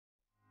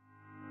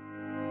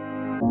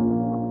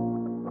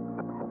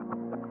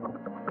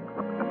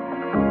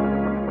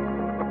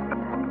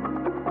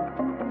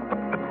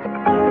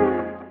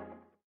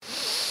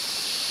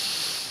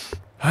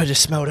I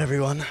just smelled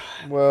everyone.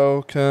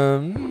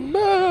 Welcome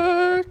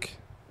back.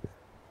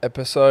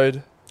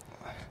 Episode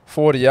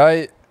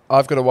 48.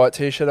 I've got a white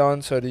t-shirt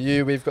on, so do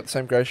you. We've got the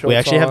same grey shorts on. We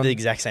actually have the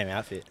exact same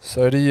outfit.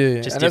 So do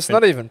you. Just and it's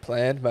not even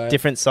planned, mate.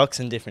 Different socks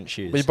and different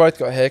shoes. We both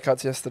got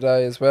haircuts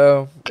yesterday as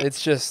well.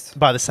 It's just...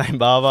 By the same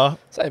barber.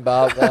 Same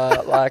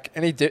barber. Like,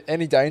 any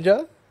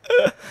danger?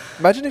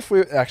 Imagine if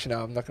we... Actually,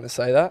 no, I'm not going to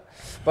say that.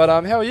 But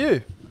how are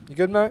you? You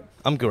good, mate?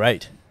 I'm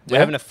great. Yeah? We're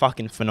having a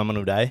fucking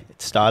phenomenal day.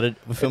 It started...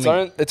 We're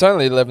filming... It's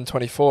only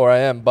 11:24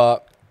 a.m,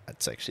 but...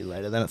 It's actually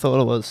later than I thought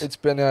it was. It's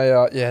been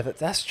a... yeah,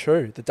 that's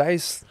true. The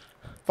day's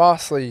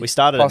vastly... We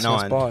started at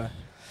 9. By.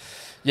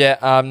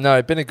 Yeah,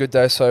 no, been a good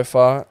day so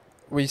far.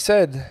 We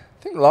said...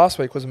 I think last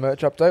week was a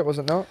merch update, was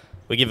it not?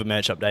 We give a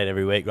merch update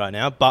every week right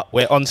now, but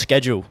we're on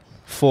schedule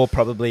for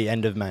probably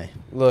end of May.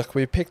 Look,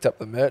 we picked up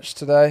the merch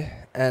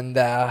today, and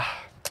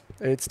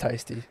it's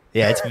tasty.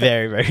 Yeah, it's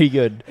very, very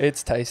good.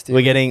 It's tasty.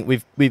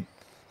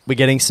 We're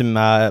getting some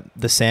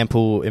the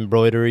sample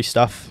embroidery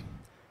stuff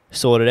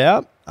sorted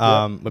out.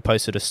 We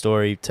posted a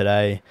story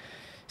today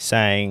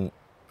saying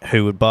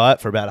who would buy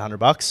it for about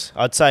 $100.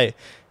 I'd say,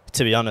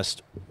 to be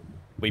honest,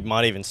 we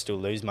might even still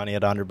lose money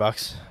at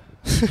 $100.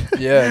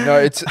 Yeah, no,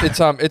 it's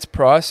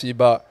pricey,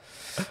 but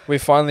we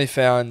finally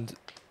found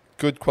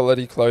good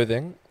quality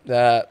clothing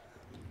that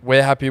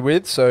we're happy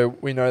with, so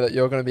we know that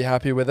you're going to be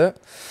happy with it.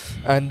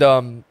 And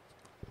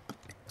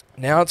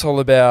now it's all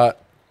about...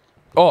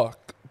 Oh,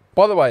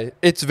 by the way,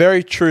 it's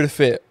very true to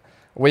fit.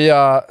 We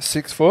are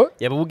 6 foot.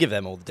 Yeah, but we'll give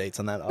them all the dates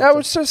on that. No,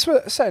 we'll just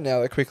say now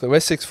that quickly. We're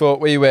 6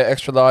 foot. We wear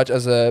extra large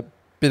as a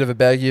bit of a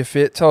baggier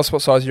fit. Tell us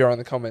what size you are in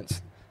the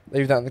comments.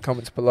 Leave that in the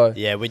comments below.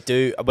 Yeah, we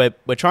do.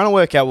 We're trying to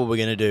work out what we're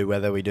going to do,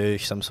 whether we do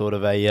some sort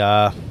of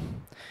a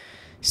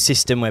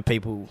system where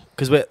people...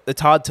 Because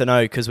it's hard to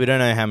know because we don't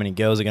know how many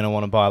girls are going to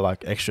want to buy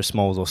like extra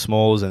smalls or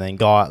smalls and then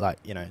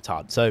it's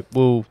hard. So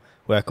we'll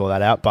work all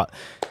that out. But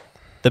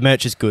the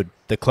merch is good.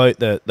 The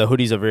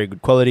hoodies are very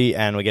good quality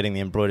and we're getting the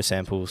embroidery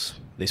samples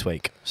this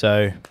week.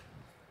 So...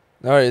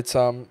 No, it's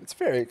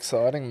very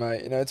exciting,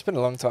 mate. You know, it's been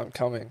a long time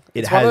coming.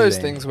 It's one of those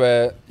things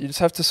where you just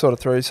have to sort of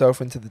throw yourself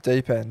into the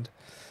deep end.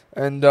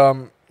 And,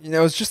 it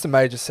was just a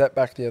major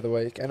setback the other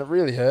week, and it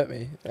really hurt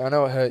me. I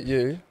know it hurt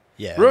you.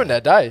 Yeah. Ruined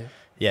our day.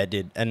 Yeah, it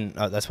did. And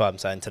that's why I'm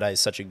saying today is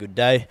such a good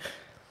day.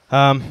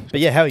 But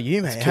yeah, how are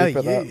you, mate? How are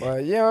you? That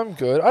way. Yeah, I'm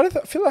good. I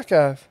feel like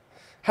I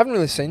haven't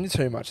really seen you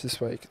too much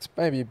this week. It's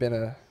maybe been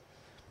a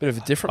bit of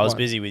a different one. I was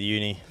busy with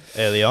uni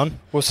early on.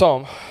 Well,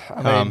 so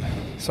am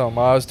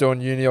I. I was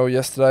doing uni all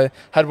yesterday.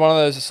 Had one of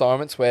those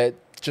assignments where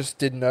just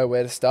didn't know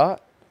where to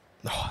start.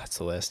 Oh, that's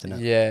the worst, isn't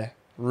it? Yeah.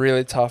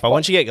 Really tough. But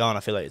once you get going, I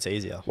feel like it's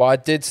easier. Well, I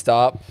did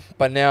start,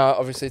 but now,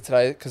 obviously,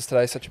 today, because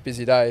today's such a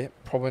busy day,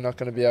 probably not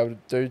going to be able to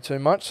do too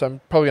much, so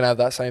I'm probably going to have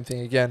that same thing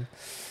again.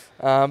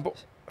 But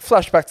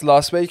flashback to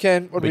last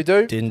weekend, what did we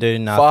do? Didn't do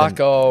nothing. Fuck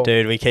all.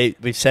 Dude,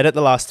 we've said it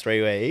the last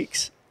 3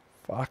 weeks.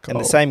 Fuck and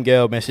all. The same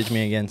girl messaged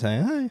me again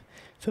saying, hey, I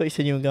thought you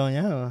said you were going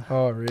out.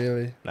 Oh,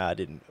 really? No, I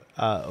didn't.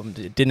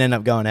 Didn't end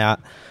up going out.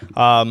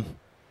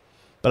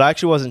 But I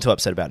actually wasn't too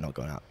upset about not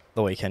going out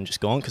the weekend just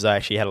gone because I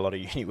actually had a lot of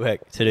uni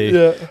work to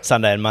do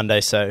Sunday and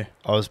Monday, so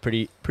I was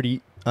pretty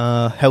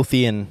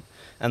healthy and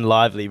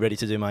lively, ready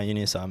to do my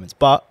uni assignments.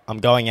 But I'm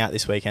going out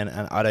this weekend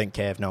and I don't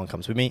care if no one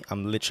comes with me.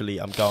 I'm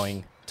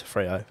going to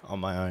Freo on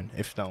my own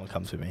if no one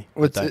comes with me.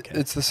 Well,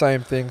 it's the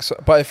same thing. So,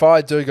 but if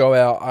I do go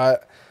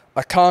out,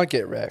 I can't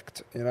get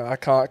wrecked. You know, I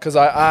can't because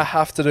I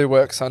have to do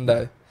work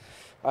Sunday.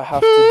 I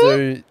have to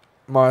do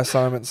my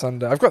assignment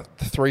Sunday. I've got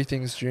 3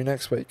 things due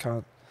next week,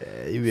 can't.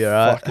 Yeah, you'll be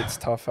alright. Fuck, it's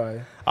tough, eh?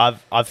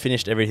 I've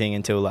finished everything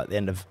until like the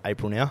end of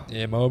April now.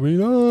 Yeah, might be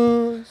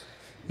nice.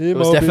 It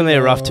was definitely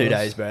a rough 2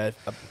 days, bro.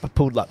 I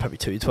pulled like probably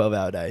 2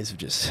 12-hour days of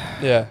just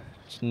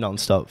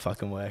non-stop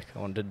fucking work. I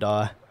wanted to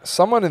die.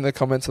 Someone in the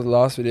comments of the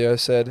last video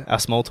said... Our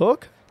small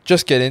talk?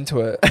 Just get into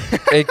it.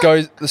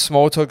 The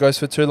small talk goes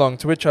for too long.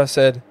 To which I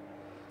said...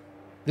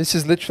 This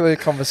is literally a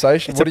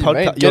conversation. What do you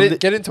mean?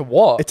 Get into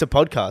what? It's a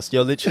podcast.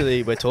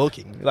 We're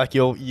talking. Like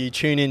you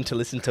tune in to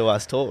listen to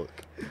us talk.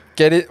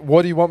 Get it?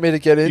 What do you want me to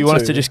get into? You want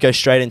us to just go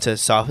straight into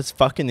stuff? It's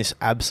fucking this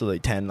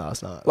absolute 10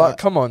 last night. Like,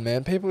 come on,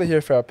 man. People are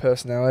here for our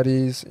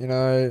personalities. You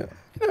know,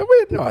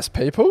 we're nice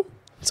people.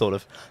 Sort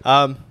of.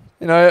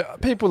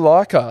 People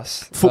like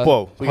us.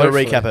 Football. We got to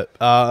recap it.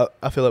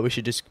 I feel like we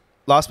should just...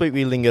 Last week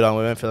we lingered on.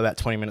 We went for about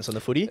 20 minutes on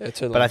the footy. Yeah,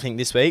 too long. But I think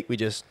this week we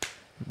just...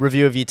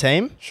 Review of your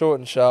team. Short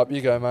and sharp. You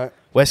go, mate.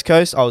 West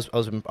Coast, I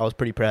was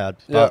pretty proud.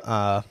 Yep.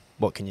 But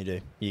what can you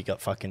do? You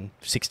got fucking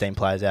 16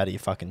 players out of your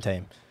fucking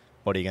team.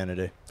 What are you going to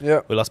do?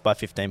 Yeah. We lost by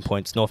 15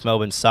 points. North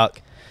Melbourne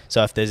suck.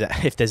 So if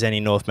there's any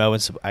North Melbourne...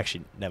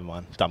 Actually, never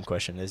mind. Dumb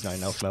question. There's no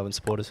North Melbourne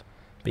supporters.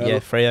 But yeah,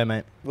 Freo,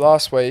 mate.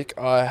 Last week,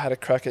 I had a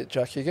crack at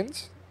Jack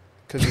Higgins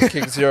because he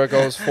kicked 0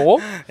 goals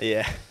 4.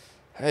 Yeah.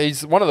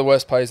 He's one of the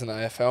worst players in the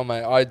AFL,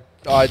 mate.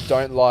 I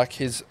don't like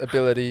his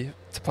ability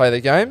to play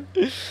the game.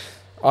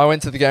 I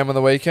went to the game on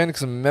the weekend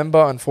because I'm a member,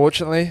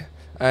 unfortunately,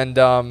 and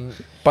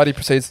Buddy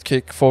proceeds to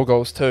kick 4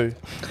 goals 2.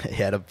 He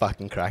had a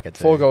fucking crack at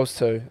 4 goals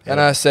 2. Yeah.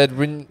 And I said,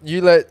 when you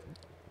let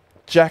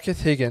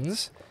Jacketh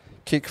Higgins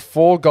kick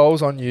 4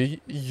 goals on you,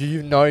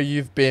 you know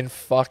you've been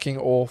fucking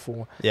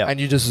awful. Yeah. And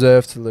you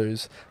deserve to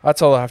lose.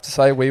 That's all I have to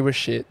say. We were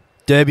shit.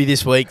 Derby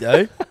this week,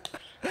 though.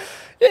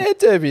 Yeah,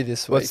 Derby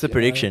this week. What's the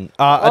prediction?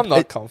 I'm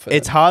not confident.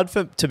 It's hard,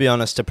 to be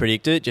honest, to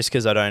predict it just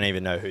because I don't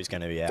even know who's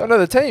going to be out. Don't know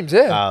the teams,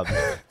 yeah.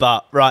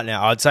 But right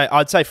now, I'd say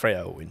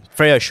Freo will win.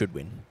 Freo should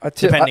win,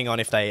 depending on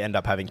if they end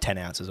up having 10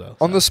 outs as well.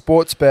 On the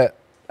sports bet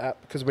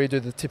app, because we do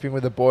the tipping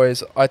with the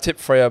boys, I tip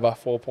Freo by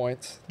 4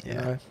 points. Yeah, you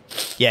know?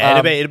 yeah,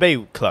 it'll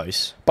be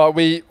close. But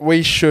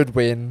we should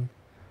win.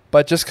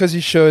 But just because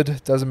you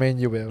should doesn't mean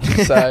you will.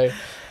 So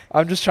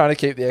I'm just trying to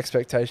keep the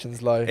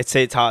expectations low.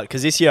 It's hard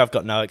because this year I've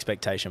got no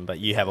expectation, but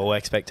you have all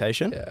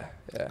expectation.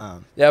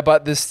 Yeah.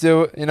 But there's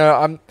still,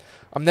 I'm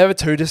never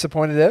too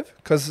disappointed, Ev,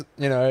 because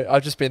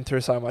I've just been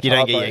through so much. You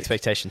don't get your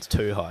expectations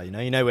too high.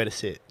 You know where to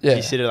sit. Yeah. If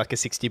you sit at like a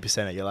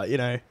 60%, you're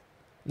like,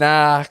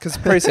 Nah, because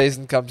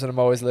pre-season comes and I'm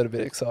always a little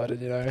bit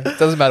excited. It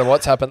doesn't matter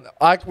what's happened.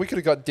 We could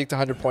have got dicked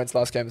 100 points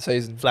last game of the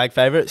season. Flag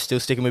favourite, still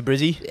sticking with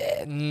Brizzy.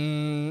 Yeah,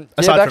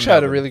 aside they actually from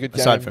had a really good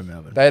game. Aside from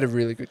Melbourne, they had a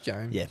really good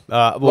game. Yeah.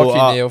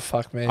 Lockie Neal,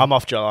 fuck me. I'm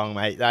off Geelong,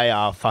 mate. They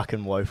are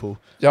fucking woeful.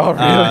 Oh,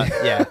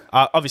 really? Yeah.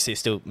 Obviously,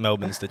 still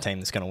Melbourne's the team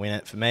that's going to win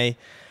it for me.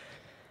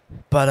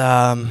 But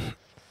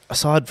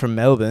aside from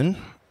Melbourne,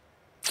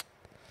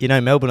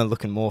 Melbourne are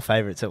looking more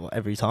favourites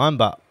every time.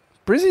 But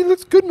Brizzy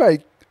looks good,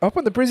 mate. Up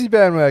on the Brizzy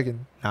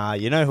bandwagon.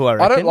 You know who I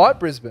reckon? I don't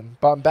like Brisbane,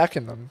 but I'm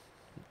backing them.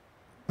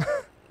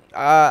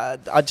 I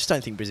just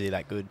don't think Brizzy are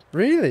that good.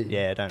 Really?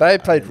 Yeah, I don't. They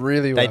played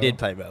really well. They did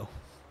play well.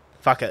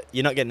 Fuck it.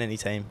 You're not getting any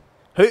team.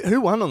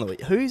 Who won on the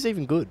week? Who's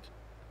even good?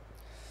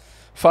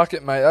 Fuck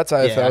it, mate. That's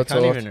AFL I talk.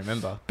 can't even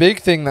remember. Big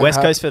thing that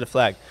West Coast for the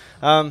flag.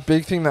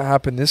 Big thing that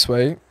happened this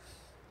week. I'm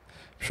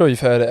sure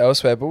you've heard it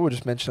elsewhere, but we'll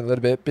just mention a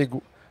little bit. Big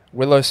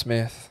Willow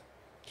Smith.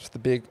 Just the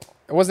big...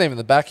 It wasn't even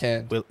the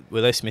backhand.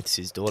 Willow Smith's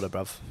his daughter,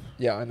 bruv.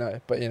 Yeah, I know.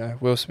 But,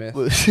 Will Smith.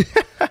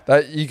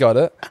 You got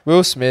it.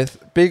 Will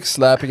Smith, big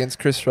slap against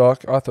Chris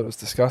Rock. I thought it was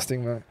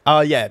disgusting, mate.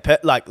 Oh, yeah.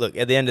 Look,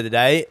 at the end of the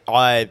day,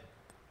 I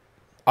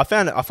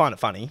find it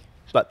funny,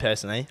 but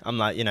personally, I'm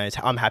like,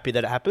 I'm happy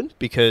that it happened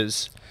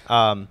because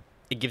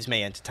it gives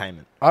me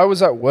entertainment. I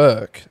was at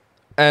work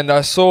and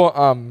I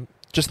saw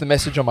just the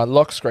message on my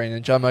lock screen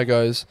and Jamo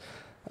goes,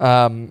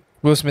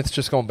 Will Smith's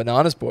just gone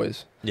bananas,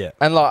 boys. Yeah.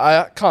 And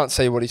I can't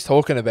see what he's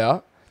talking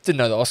about. Didn't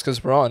know the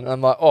Oscars were on. And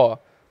I'm like,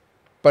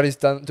 but he's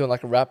doing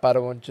like a rap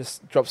battle and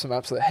just dropped some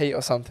absolute heat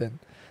or something.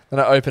 Then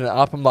I open it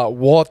up. I'm like,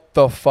 what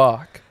the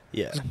fuck?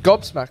 Yeah. Just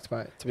gobsmacked,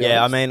 mate, to be honest.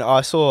 Yeah, I mean,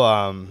 I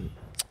saw...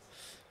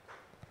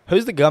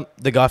 who's the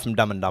guy from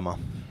Dumb and Dumber?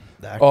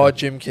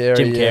 Jim Carrey.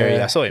 Jim Carrey.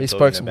 Yeah. I saw him. He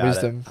spoke some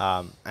wisdom.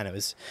 And it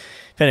was...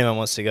 If anyone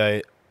wants to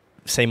go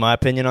see my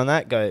opinion on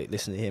that, go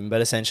listen to him.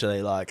 But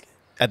essentially,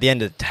 at the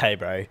end of the day,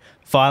 bro,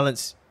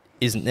 violence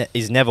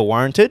is never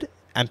warranted,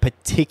 and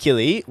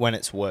particularly when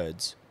it's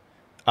words.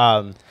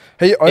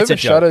 He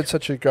overshadowed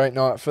such a great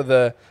night for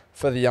the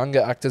younger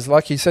actors.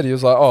 Like he said, he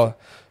was like,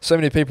 so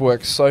many people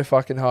work so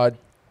fucking hard,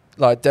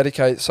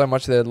 dedicate so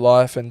much of their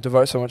life and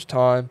devote so much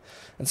time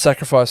and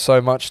sacrifice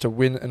so much to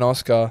win an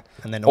Oscar,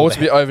 and then all to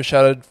be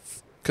overshadowed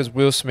because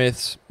Will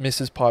Smith's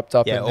missus piped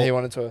up and he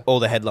wanted to... All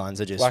the headlines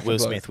are just Will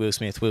Smith, Will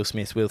Smith, Will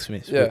Smith, Will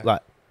Smith. Yeah.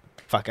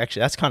 Fuck, actually,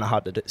 that's kind of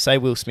hard to do. Say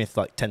Will Smith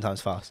 10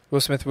 times fast. Will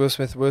Smith, Will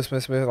Smith, Will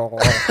Smith, Smith.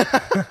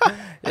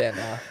 Yeah,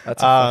 nah.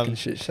 That's a fucking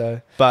shit show.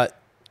 But,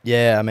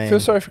 yeah, I mean... Feel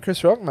sorry for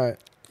Chris Rock, mate.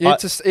 You had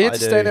to stand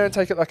there and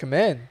take it like a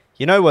man.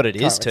 You know what it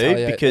is,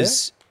 too?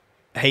 Because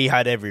he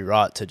had every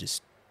right to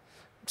just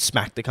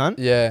smack the cunt.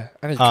 Yeah,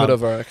 and he could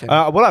have, I reckon.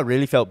 What I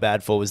really felt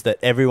bad for was that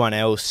everyone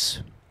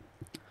else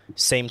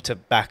seemed to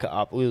back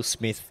up Will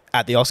Smith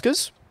at the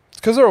Oscars. It's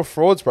because they're all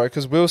frauds, bro.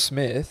 Because Will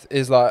Smith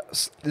is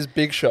this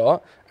big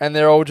shot, and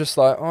they're all just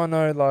like, oh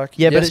no, yeah,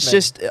 yes, but it's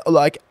just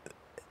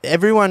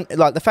everyone,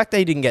 the fact that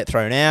he didn't get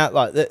thrown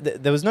out,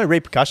 there was no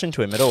repercussion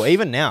to him at all.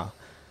 Even now,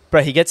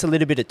 bro, he gets a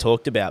little bit of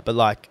talked about,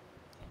 but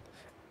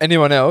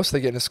anyone else,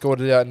 they're getting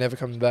escorted out and never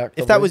coming back.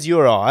 Probably. If that was you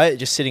or I,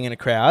 just sitting in a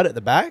crowd at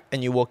the back,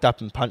 and you walked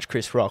up and punched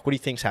Chris Rock, what do you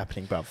think's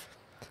happening, bruv?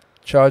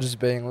 Charges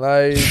being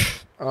laid.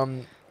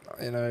 Probably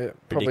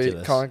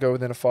Ridiculous. Can't go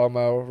within a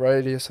 5-mile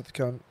radius of the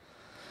cunt.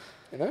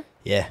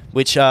 Yeah,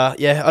 which I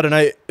don't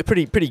know,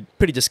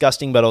 pretty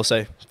disgusting, but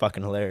also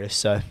fucking hilarious.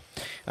 So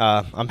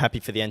I'm happy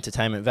for the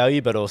entertainment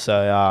value, but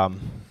also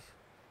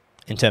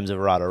in terms of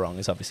right or wrong,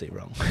 is obviously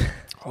wrong.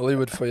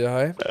 Hollywood for you,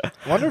 hey?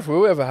 I wonder if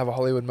we'll ever have a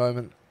Hollywood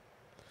moment.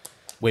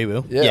 We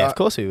will. Yeah, of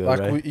course we will.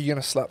 Are you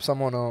gonna slap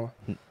someone or?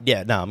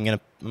 Yeah, no, I'm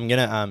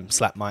gonna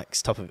slap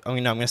Mike's top of. I'm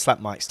gonna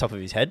slap Mike's top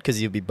of his head because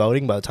he'll be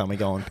balding by the time we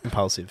go on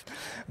impulsive.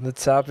 The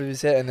top of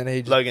his head, and then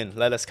he just, Logan,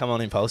 let us come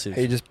on impulsive.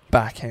 He just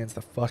backhands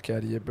the fuck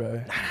out of you, bro.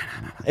 No.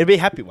 It'll be a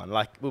happy one.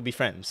 We'll be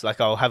friends.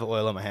 I'll have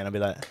oil on my hand. I'll be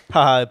like,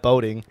 haha,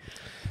 balding.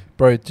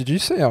 Bro, did you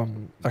see?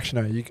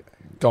 Actually, no. You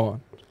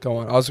go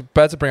on. I was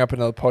about to bring up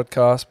another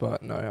podcast,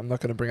 but no, I'm not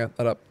gonna bring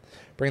that up.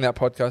 Bring that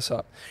podcast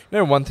up.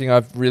 One thing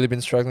I've really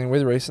been struggling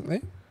with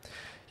recently.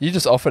 You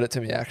just offered it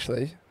to me,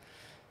 actually.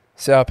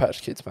 Sour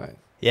Patch Kids, mate.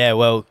 Yeah,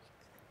 well,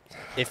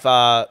 if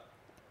the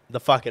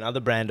fucking other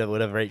brander would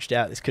have reached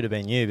out, this could have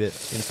been you,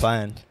 but in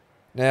plan.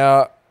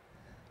 Now,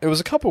 it was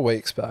a couple of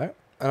weeks back,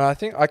 and I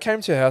think I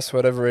came to your house for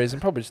whatever reason,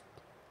 probably just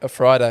a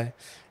Friday.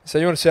 So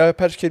you want to Sour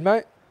Patch Kid,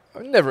 mate?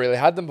 I've never really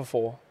had them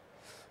before.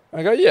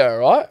 I go, yeah, all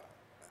right.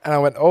 And I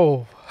went,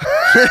 oh.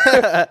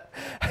 I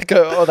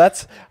go, oh,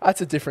 that's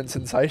a different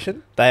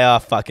sensation. They are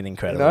fucking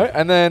incredible. You know?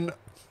 And then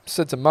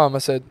said to Mum, I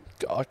said,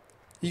 oh,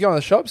 you go on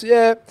the shops?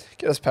 Yeah,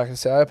 get us a pack of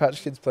Sour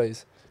Patch Kids,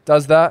 please.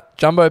 Does that.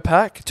 Jumbo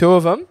pack, 2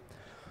 of them.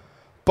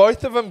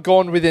 Both of them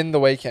gone within the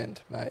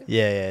weekend, mate.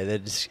 Yeah, they're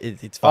just,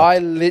 it's fucked. I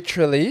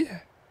literally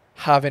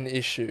have an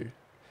issue.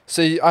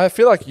 See, I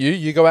feel like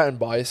you go out and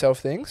buy yourself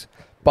things,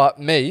 but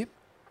me,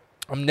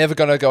 I'm never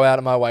going to go out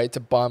of my way to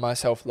buy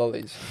myself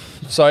lollies.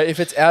 So if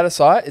it's out of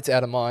sight, it's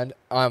out of mind,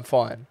 I'm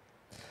fine.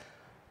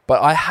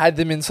 But I had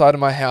them inside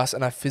of my house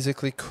and I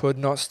physically could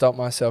not stop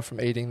myself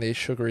from eating these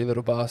sugary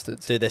little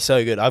bastards. Dude, they're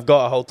so good. I've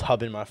got a whole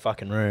tub in my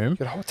fucking room.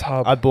 Get a whole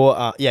tub. I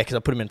bought, because I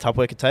put them in a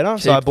Tupperware container.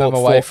 Keep so I bought them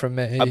away from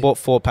me. I bought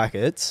 4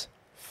 packets.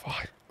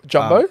 Fuck.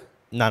 Jumbo?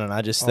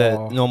 No, just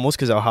the normals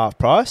because they were half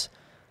price.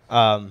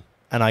 And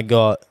I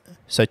got,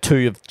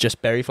 2 of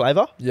just berry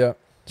flavour. Yeah.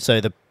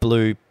 So the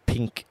blue,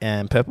 pink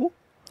and purple.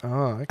 Oh,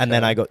 okay. And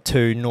then I got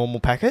 2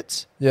 normal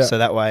packets. Yeah. So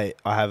that way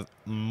I have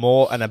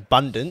an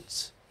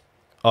abundance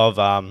of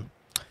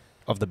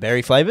the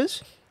berry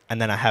flavours.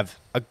 And then I have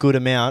a good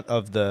amount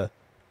of the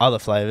other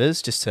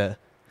flavours just to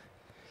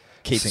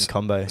keep in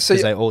combo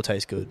because they all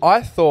taste good.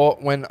 I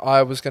thought when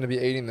I was going to be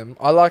eating them,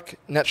 I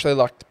naturally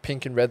like the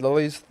pink and red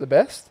lollies the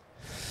best.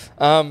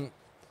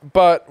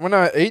 But when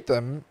I eat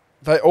them,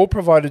 they all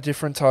provide a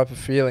different type of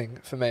feeling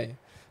for me.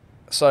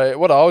 So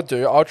what I'll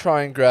do, I'll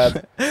try and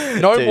grab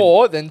no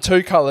more than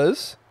 2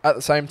 colours at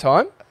the same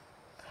time.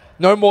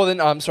 No more than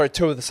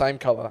 2 of the same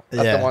colour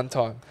at the one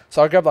time.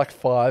 So I grab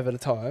 5 at a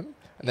time,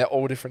 and they're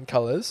all different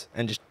colours,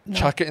 and just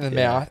chuck it in the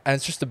mouth, and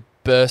it's just a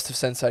burst of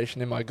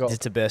sensation in my gut.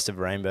 It's a burst of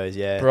rainbows,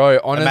 yeah, bro.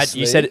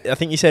 Honestly, I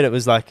think you said it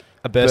was like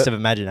a burst of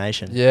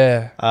imagination.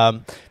 Yeah.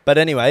 But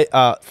anyway,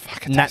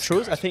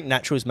 Naturals. I think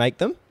Naturals make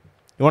them.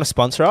 You want to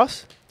sponsor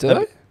us? Do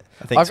they?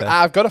 I think so.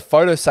 I've got a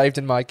photo saved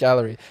in my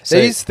gallery. So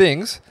these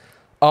things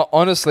are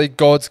honestly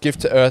God's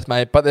gift to Earth,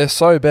 mate. But they're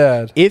so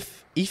bad.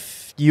 If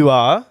you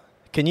are,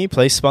 can you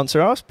please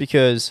sponsor us?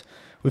 Because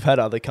we've had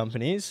other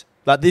companies.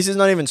 This is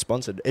not even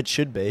sponsored. It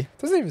should be.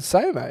 Doesn't even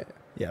say, mate.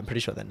 Yeah, I'm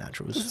pretty sure they're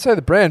Naturals. Doesn't say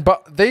the brand.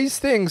 But these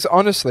things,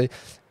 honestly,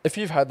 if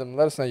you've had them,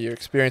 let us know your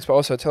experience. But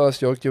also tell us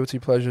your guilty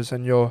pleasures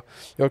and your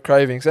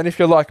cravings. And if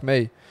you're like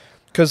me,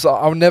 because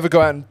I'll never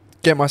go out and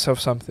get myself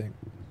something.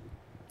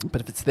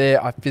 But if it's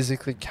there, I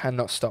physically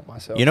cannot stop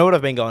myself. You know what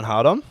I've been going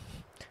hard on?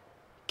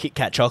 Kit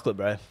Kat chocolate,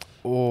 bro.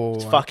 Oh,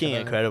 it's fucking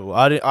incredible.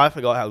 I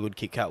forgot how good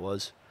Kit Kat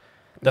was.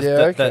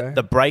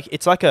 The break,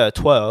 it's like a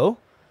twirl,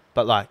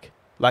 but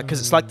because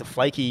it's like the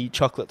flaky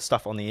chocolate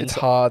stuff on the inside.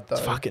 It's hard though.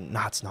 It's fucking,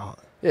 it's not.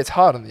 Yeah, it's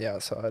hard on the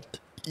outside.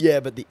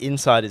 Yeah, but the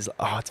inside is,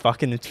 it's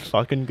fucking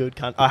good,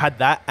 cunt. I had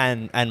that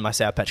and my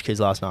Sour Patch Kids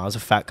last night. I was a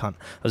fat cunt.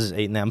 I was just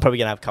eating them. I'm probably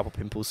going to have a couple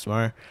pimples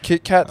tomorrow.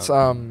 Kit Kats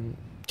are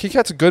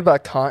good, but I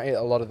can't eat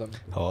a lot of them.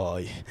 Oh,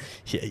 yeah.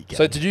 You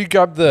so did you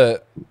grab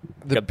the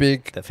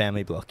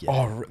family block, yeah.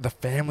 Oh, the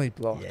family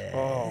block. Yeah.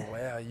 Oh,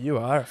 wow. You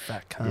are a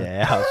fat cunt.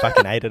 Yeah, I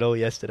fucking ate it all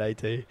yesterday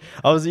too.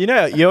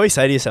 You always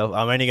say to yourself,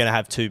 I'm only going to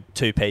have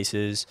two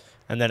pieces.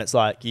 And then it's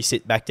like you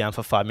sit back down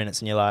for 5 minutes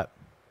and you're like,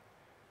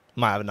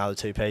 might have another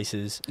 2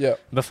 pieces. Yeah.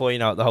 Before you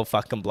know it, the whole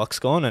fucking block's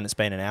gone and it's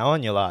been an hour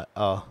and you're like,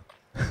 oh,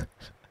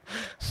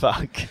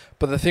 fuck.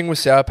 But the thing with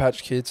Sour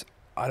Patch Kids,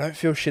 I don't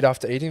feel shit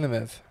after eating them,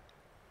 Ev.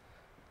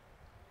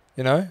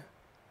 You know?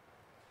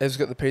 Ev's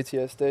got the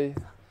PTSD.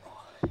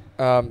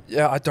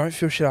 I don't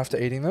feel shit after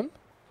eating them.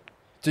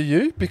 Do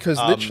you? Because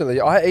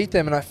literally, I eat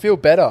them and I feel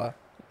better.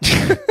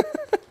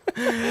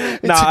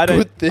 No, I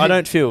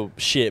don't feel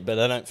shit, but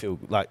I don't feel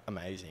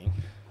amazing.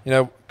 You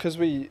know, because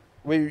you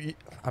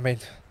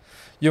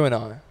and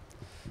I,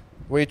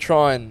 we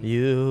try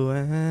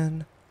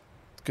and...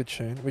 Good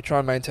tune. We try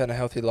and maintain a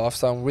healthy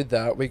lifestyle, and with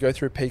that, we go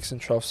through peaks and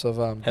troughs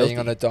of being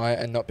on a diet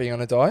and not being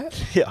on a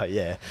diet.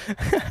 Yeah.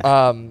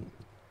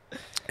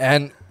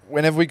 And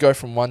whenever we go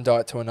from one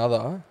diet to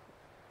another,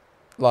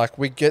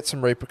 we get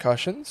some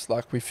repercussions.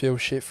 We feel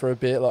shit for a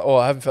bit.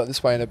 I haven't felt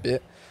this way in a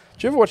bit.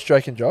 Do you ever watch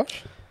Drake and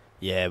Josh?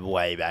 Yeah,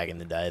 way back in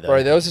the day, though.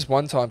 Bro, there was this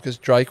one time because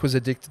Drake was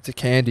addicted to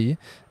candy,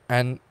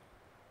 and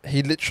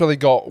he literally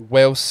got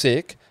well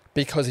sick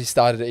because he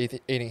started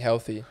eating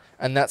healthy.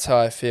 And that's how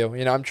I feel.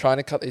 You know, I'm trying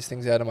to cut these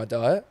things out of my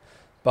diet,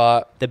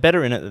 but... They're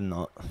better in it than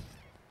not.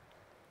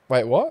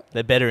 Wait, what?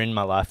 They're better in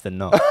my life than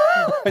not.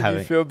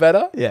 You feel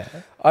better? Yeah.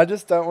 I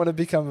just don't want to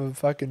become a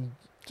fucking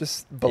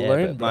just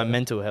balloon, but my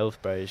mental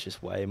health, bro, is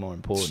just way more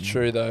important. It's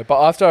true, though.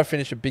 But after I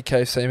finish a big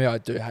KFC meal, I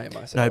do hate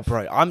myself. No,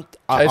 bro.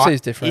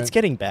 KFC's different. It's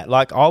getting bad.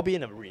 I'll be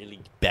in a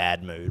really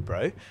bad mood,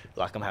 bro.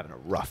 I'm having a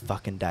rough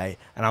fucking day.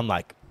 And I'm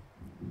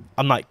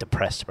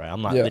depressed, bro.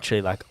 I'm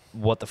literally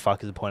what the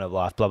fuck is the point of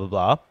life? Blah, blah,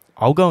 blah.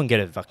 I'll go and get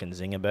a fucking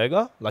Zinger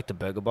burger, the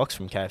burger box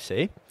from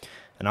KFC,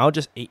 and I'll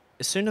just eat.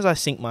 As soon as I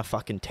sink my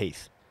fucking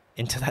teeth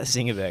into that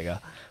Zinger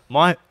burger,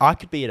 I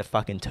could be at a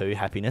fucking 2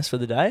 happiness for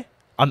the day.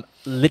 I'm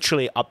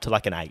literally up to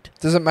like an 8.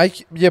 Does it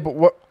make... Yeah, but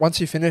what once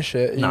you finish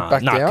it, you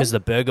back down? because the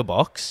burger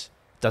box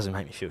doesn't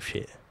make me feel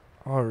shit.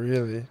 Oh,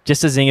 really?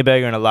 Just a zinger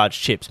burger and a large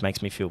chips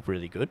makes me feel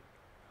really good.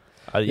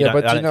 I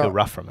don't feel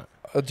rough from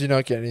it. Do you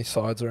not get any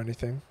sides or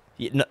anything?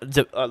 Yeah, no,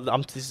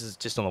 this is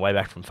just on the way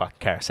back from fucking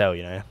Carousel,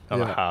 you know.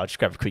 I'm like, I'll just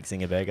grab a quick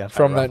zinger burger.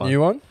 From that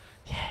new one?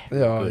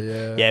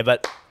 Yeah. Yeah,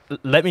 but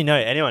let me know,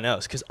 anyone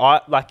else, because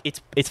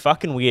it's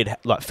fucking weird.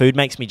 Like, food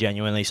makes me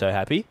genuinely so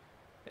happy.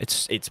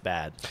 It's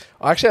bad.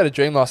 I actually had a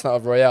dream last night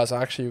of Royales.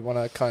 I actually want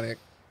to kind of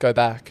go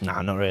back.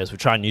 Nah, not Royales. We'll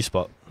try a new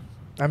spot.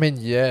 I mean,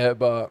 yeah,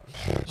 but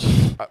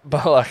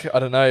like, I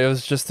don't know. It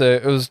was just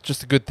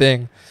a good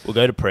thing. We'll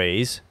go to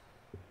Prees.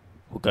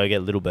 We'll go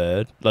get local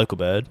bird. Local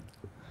bird.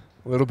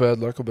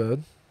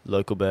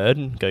 Local bird,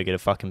 and go get a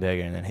fucking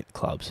burger and then hit the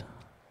clubs.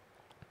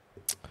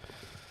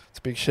 It's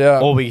a big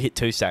shout. Or we hit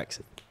 2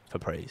 stacks for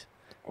Prees,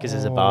 because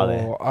there's a bar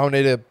there. I'll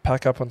need to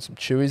pack up on some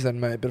chewies then,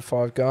 mate. A bit of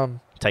 5 gum.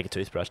 Take a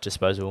toothbrush,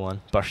 disposable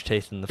one. Brush your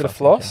teeth in the bit of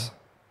floss. Shower.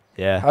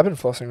 Yeah. I've been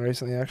flossing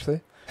recently,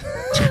 actually.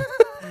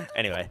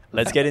 Anyway,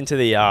 let's get into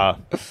the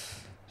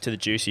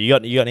juicy. You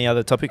got any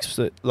other topics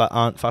that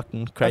aren't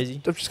fucking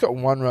crazy? I've just got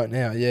one right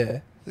now, yeah.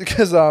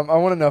 Because I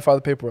want to know if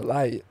other people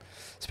relate,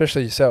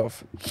 especially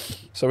yourself.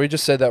 So we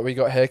just said that we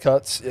got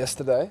haircuts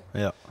yesterday.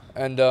 Yeah.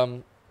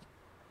 And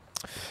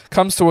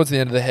comes towards the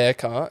end of the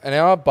haircut, and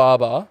our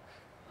barber,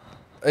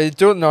 they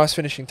do a nice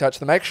finishing touch.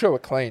 They make sure we're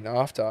clean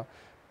after.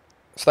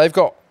 So they've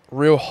got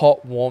real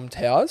hot, warm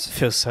towels.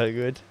 Feels so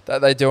good. That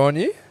they do on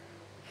you.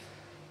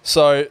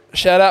 So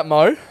shout out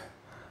Mo.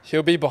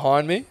 He'll be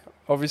behind me,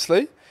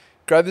 obviously.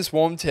 Grab this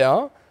warm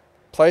towel,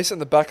 place it in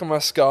the back of my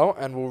skull,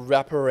 and we'll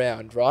wrap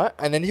around, right?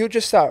 And then he'll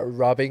just start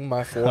rubbing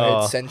my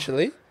forehead,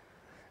 essentially.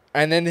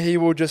 And then he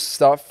will just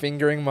start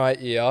fingering my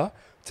ear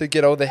to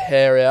get all the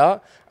hair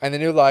out. And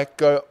then he'll like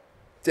go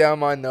down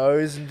my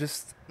nose and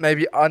just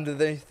maybe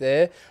underneath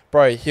there.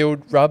 Bro, he'll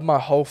rub my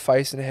whole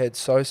face and head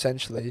so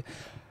essentially.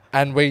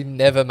 And we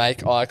never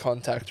make eye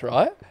contact,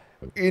 right?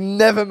 You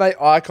never make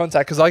eye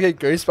contact because I get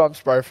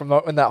goosebumps, bro, from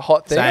when that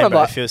hot thing. Same, I'm bro.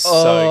 like, it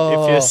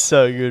feels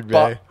so good,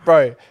 bro. But,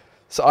 bro,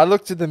 so I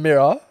looked in the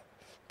mirror.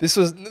 This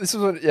was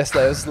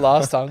yesterday. It was the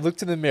last time.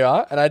 Looked in the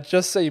mirror and I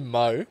just see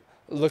Mo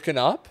looking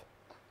up.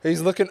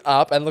 He's looking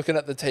up and looking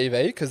at the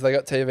TV because they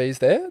got TVs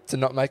there to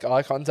not make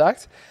eye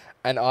contact.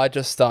 And I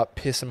just start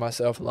pissing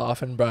myself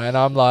laughing, bro. And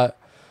I'm like,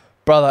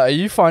 brother, are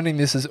you finding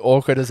this as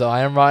awkward as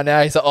I am right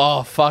now? He's like,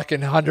 oh,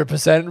 fucking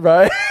 100%,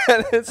 bro.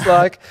 And it's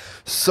like,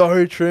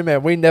 so true,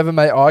 man. We never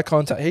make eye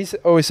contact. He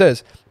always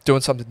says,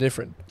 doing something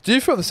different. Do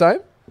you feel the same?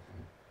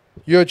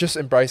 You're just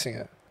embracing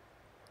it.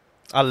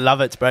 I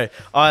love it, bro.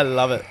 I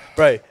love it.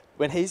 Bro,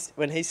 when he's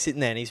sitting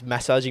there and he's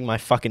massaging my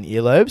fucking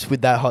earlobes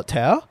with that hot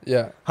towel,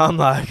 yeah, I'm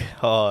like,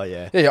 oh,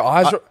 yeah. Yeah, your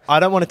eyes I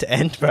don't want it to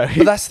end, bro.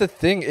 But that's the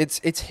thing. It's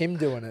him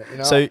doing it, you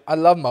know? So, I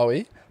love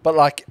Moe, but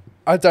like,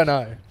 I don't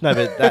know. No,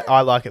 but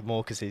I like it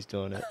more because he's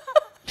doing it.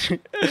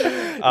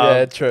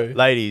 Yeah, true.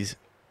 Ladies,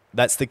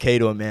 that's the key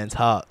to a man's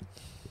heart.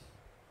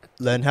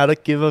 Learn how to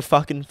give a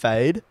fucking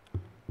fade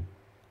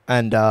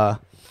and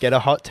get a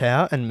hot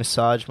towel and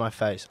massage my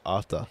face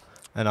after.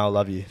 And I'll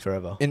love you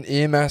forever. In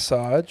ear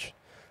massage,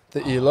 the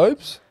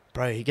earlobes.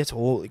 Bro, he gets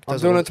all... I'm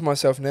doing it to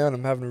myself now and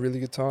I'm having a really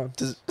good time.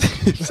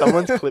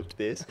 Someone's clipped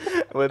this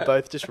and we're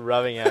both just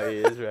rubbing our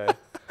ears, bro.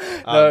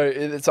 No,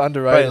 it's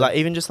underrated. Bro, like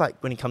even just like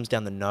when he comes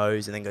down the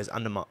nose and then goes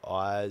under my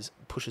eyes,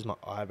 pushes my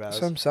eyebrows.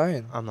 That's what I'm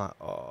saying. I'm like,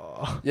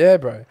 oh. Yeah,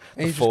 bro.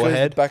 And he forehead. just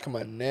goes to the back of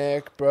my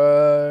neck,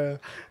 bro.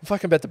 I'm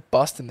fucking about to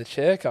bust in the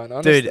chair, cunt,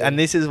 honestly. Dude, and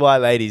this is why,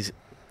 ladies,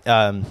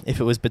 if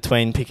it was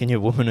between picking your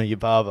woman or your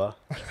barber,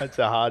 it's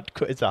a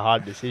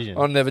hard decision.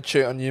 I'll never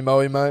cheat on you,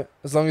 Moe, mate.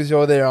 As long as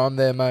you're there, I'm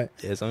there, mate.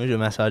 Yeah, as long as you're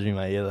massaging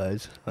my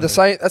earlobes.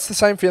 That's the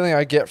same feeling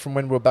I get from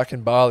when we're back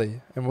in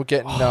Bali and we're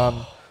getting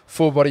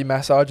full body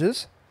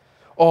massages.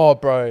 Oh,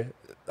 bro,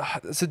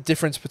 there's a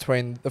difference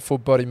between the full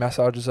body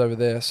massages over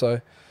there.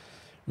 So,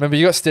 remember,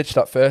 you got stitched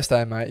up first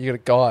day, mate. You got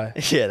a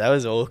guy. Yeah, that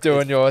was awkward.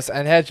 Doing yours.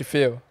 And how'd you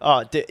feel?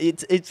 Oh,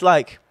 it's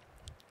like...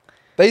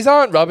 These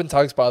aren't rub and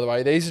tugs, by the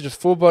way. These are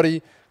just full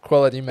body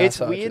quality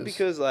massages. It's weird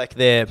because like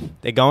they're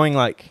going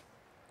like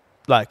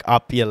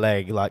up your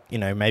leg, like, you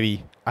know,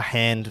 maybe a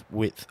hand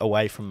width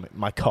away from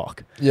my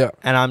cock. Yeah.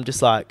 And I'm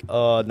just like,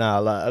 oh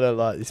no, like, I don't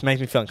like this.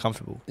 Makes me feel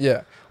uncomfortable.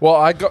 Yeah. Well,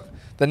 I got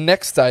the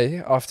next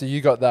day after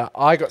you got that,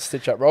 I got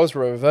stitched up. Roles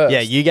were reversed.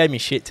 Yeah, you gave me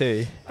shit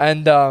too.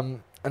 And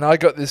I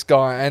got this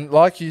guy, and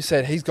like you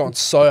said, he's gone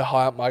so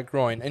high up my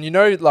groin. And you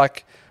know,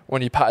 like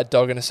when you pat a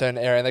dog in a certain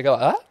area and they go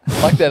like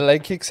that, like their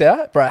leg kicks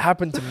out. Bro, it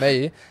happened to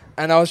me,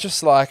 and I was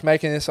just like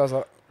making this. I was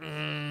like,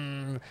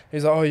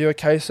 He's like, oh, you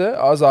okay, sir?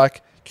 I was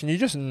like, can you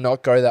just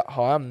not go that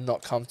high? I'm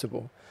not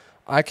comfortable.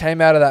 I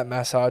came out of that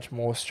massage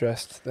more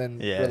stressed than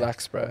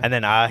relaxed, bro. And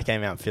then I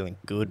came out feeling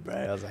good, bro.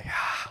 I was like,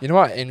 You know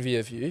what I envy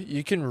of you?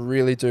 You can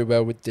really do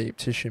well with deep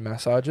tissue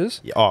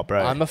massages. Yeah, oh,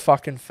 bro. I'm a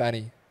fucking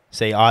fanny.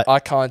 See, I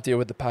can't deal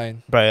with the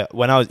pain. Bro,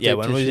 when we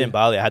was in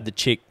Bali, I had the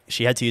chick,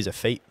 she had to use her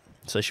feet.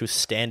 So she was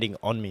standing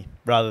on me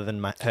rather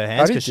than her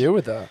hands. How do you deal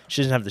with that?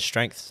 She doesn't have the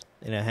strength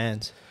in her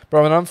hands.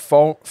 Bro, when I'm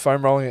foam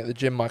rolling at the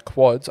gym, my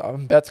quads,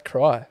 I'm about to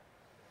cry.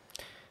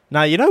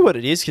 No, you know what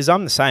it is? Because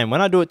I'm the same.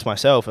 When I do it to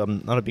myself,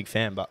 I'm not a big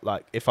fan. But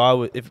like,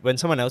 when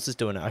someone else is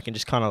doing it, I can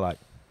just kind of like,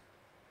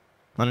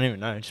 I don't even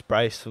know, just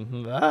brace.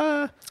 I'm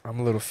a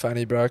little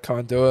funny, bro. I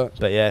can't do it.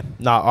 But yeah,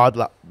 no,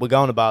 we're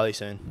going to Bali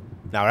soon.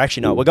 No, we're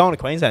actually not. We're going to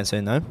Queensland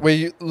soon though.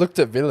 We looked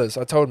at villas.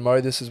 I told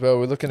Mo this as well.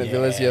 We're looking at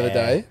villas the other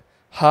day.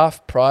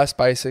 Half price,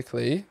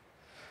 basically.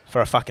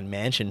 For a fucking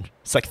mansion.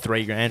 It's like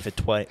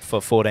 $3,000 for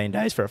 14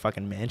 days for a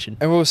fucking mansion.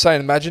 And we were saying,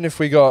 imagine if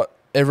we got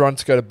everyone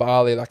to go to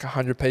Bali, like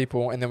 100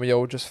 people, and then we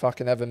all just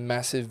fucking have a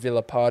massive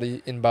villa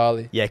party in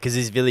Bali. Yeah, because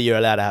this villa you're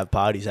allowed to have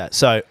parties at.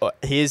 So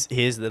here's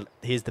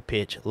the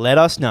pitch. Let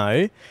us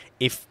know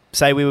if,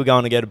 say we were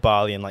going to go to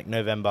Bali in like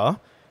November,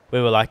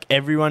 we were like,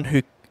 everyone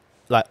who,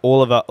 like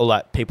all of our, or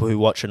like people who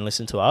watch and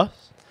listen to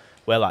us,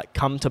 we're like,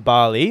 come to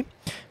Bali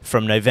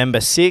from November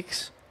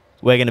 6th.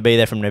 We're going to be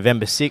there from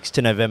November 6th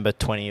to November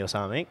 20 or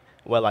something.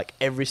 We're like,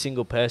 every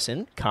single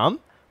person come.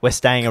 We're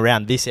staying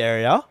around this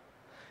area.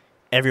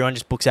 Everyone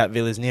just books out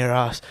villas near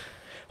us,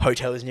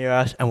 hotels near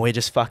us, and we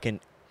just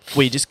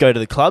go to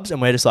the clubs and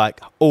we're just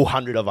like, all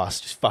 100 of us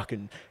just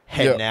fucking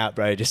heading out,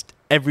 bro. Just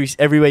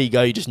everywhere you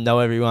go, you just know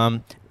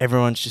everyone.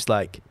 Everyone's just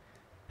like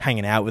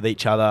hanging out with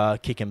each other,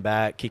 kicking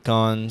back,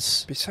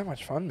 kick-ons. It'd be so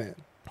much fun, man.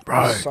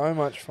 Bro. So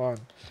much fun.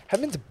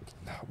 Haven't been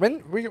to...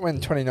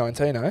 When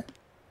 2019, eh?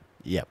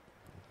 Yep.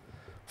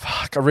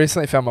 Fuck, I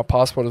recently found my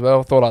passport as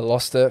well. Thought I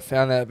lost it.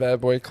 Found that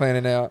bad boy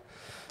cleaning out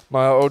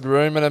my old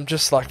room, and I'm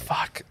just like,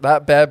 fuck,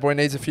 that bad boy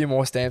needs a few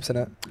more stamps in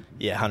it.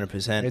 Yeah,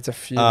 100%. Needs a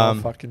few more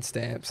fucking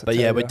stamps. But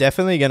yeah, we're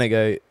definitely going to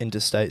go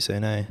interstate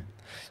soon, eh?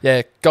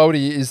 Yeah,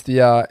 Goldie is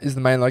the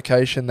main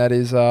location. That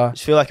is... I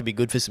just feel like it'd be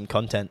good for some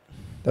content.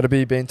 That'll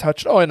be being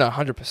touched. Oh, no,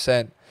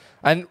 100%.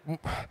 And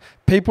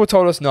people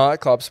told us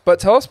nightclubs, but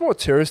tell us more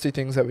touristy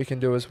things that we can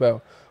do as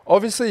well.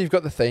 Obviously, you've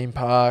got the theme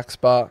parks,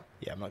 but...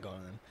 Yeah, I'm not going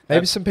to them.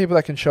 Maybe some people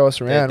that can show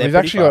us around.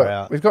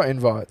 We've got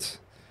invites.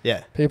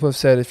 Yeah. People have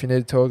said, if you need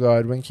a tour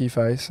guide, winky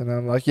face. And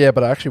I'm like, yeah,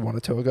 but I actually want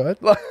a tour guide.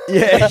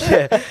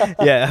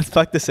 Yeah,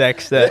 fuck the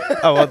sex. That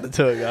I want the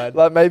tour guide.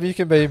 Like, maybe you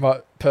can be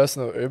my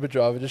personal Uber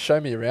driver. Just show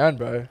me around,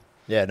 bro.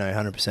 Yeah, no,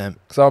 100%.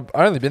 Because I've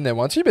only been there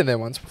once. You've been there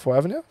once before,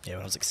 haven't you? Yeah,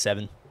 when I was like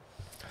 7.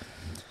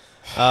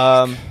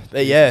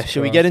 But yeah,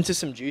 should we get into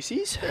some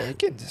juicies? Yeah,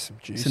 get into some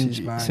juicies,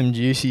 mate. Some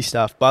juicy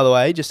stuff. By the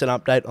way, just an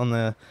update on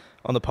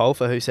the poll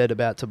for who said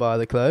about to buy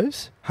the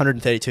clothes.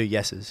 132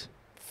 yeses.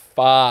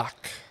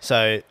 Fuck.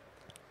 So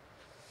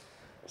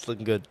it's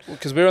looking good.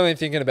 Because we're only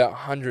thinking about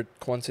 100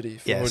 quantity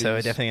for hoodies. So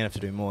we're definitely going to have to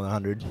do more than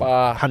 100.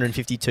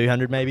 150,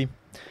 200 maybe.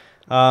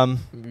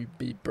 We'd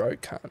be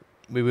broke, cunt.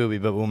 We will be,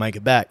 but we'll make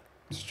it back.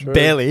 It's true.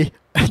 Barely,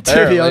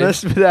 to be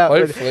honest, with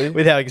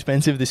how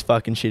expensive this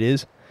fucking shit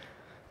is.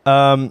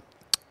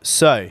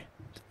 So,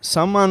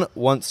 someone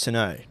wants to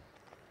know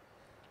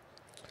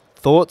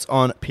thoughts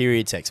on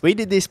period sex. We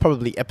did this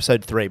probably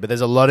episode 3, but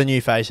there's a lot of new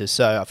faces,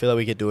 so I feel like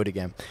we could do it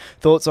again.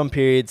 Thoughts on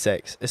period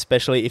sex,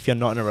 especially if you're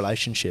not in a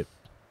relationship.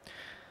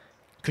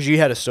 Because you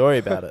had a story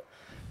about it.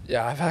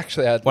 Yeah, I've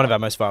actually had... One of our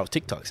most viral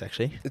TikToks,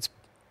 actually.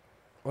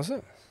 Was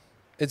it?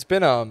 It's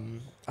been...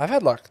 I've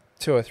had like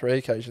 2 or 3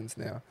 occasions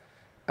now.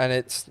 And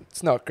it's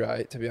not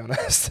great, to be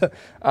honest.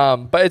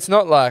 But it's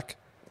not like...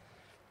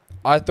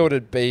 I thought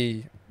it'd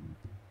be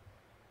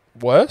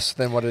worse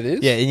than what it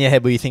is. Yeah, in your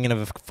head, were you thinking of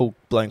a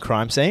full-blown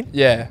crime scene?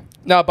 Yeah.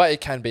 No, but it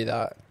can be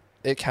that.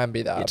 It can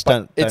be that. Yeah,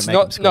 don't it's make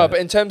not... No, but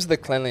in terms of the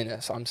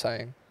cleanliness, I'm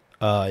saying.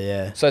 Oh,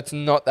 yeah. So it's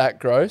not that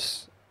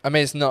gross. I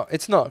mean, it's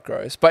not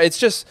gross. But it's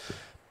just...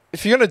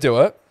 If you're going to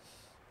do it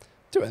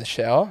in the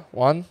shower,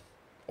 1.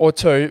 Or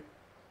 2,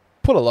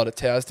 put a lot of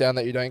towels down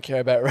that you don't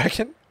care about,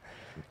 reckon.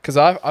 Because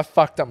I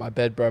fucked up my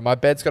bed, bro. My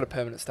bed's got a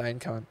permanent stain,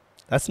 cunt.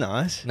 That's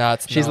nice. Nah,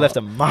 it's She's not. left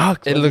a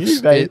mark. It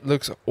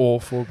looks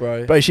awful,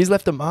 bro. Bro, she's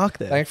left a mark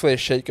there. Thankfully, a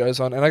sheet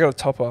goes on, and I got a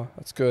topper.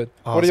 That's good.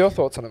 What are your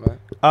thoughts on it,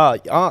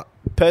 mate?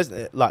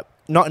 Personally, like,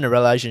 not in a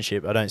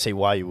relationship, I don't see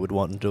why you would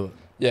want to do it.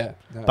 Yeah.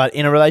 No. But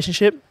in a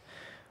relationship,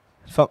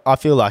 I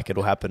feel like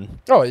it'll happen.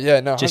 Oh, yeah,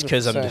 no, just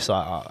because I'm 100%. just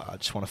like, I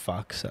just want to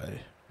fuck, so.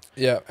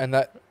 Yeah, and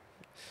that...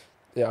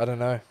 Yeah, I don't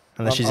know.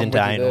 Unless she's into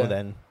anal,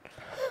 then...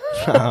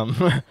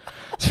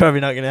 it's probably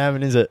not going to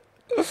happen, is it?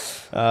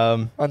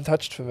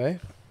 Untouched for me.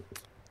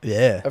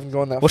 Yeah. Haven't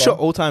gone that What's far. your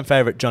all-time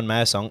favourite John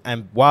Mayer song?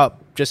 And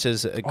just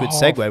as a good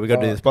segue, we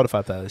got to do the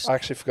Spotify playlist. I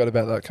actually forgot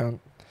about that, cunt.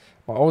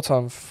 My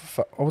all-time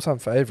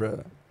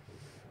favourite,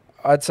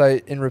 I'd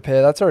say In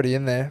Repair. That's already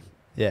in there.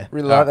 Yeah.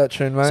 Really like that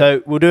tune, mate.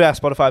 So we'll do our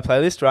Spotify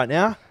playlist right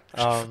now.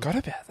 I forgot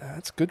about that.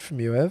 That's good from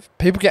you, Ev.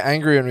 People get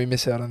angry when we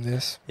miss out on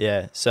this.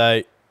 Yeah.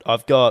 So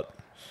I've got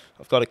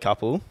a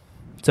couple.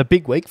 It's a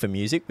big week for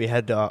music. We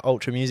had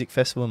Ultra Music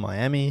Festival in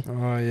Miami.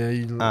 Oh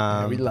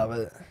yeah, we love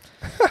it.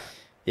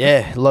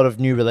 Yeah, a lot of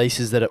new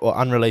releases or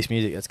unreleased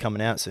music that's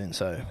coming out soon.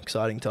 So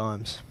exciting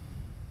times.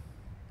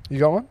 You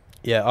got one?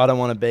 Yeah, I Don't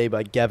Want to Be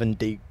by Gavin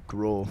D.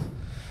 Graw.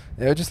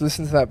 Yeah, I just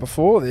listened to that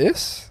before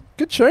this.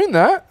 Good tune,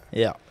 that.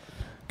 Yeah.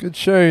 Good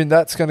tune.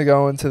 That's going to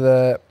go into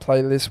the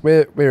playlist.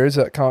 Where is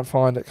it? Can't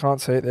find it. Can't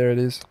see it. There it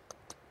is.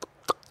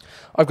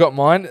 I've got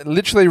mine.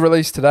 Literally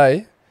released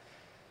today.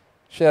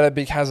 Shout out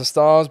Big Hazard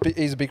Styles.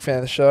 He's a big fan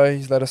of the show.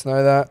 He's let us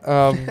know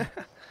that.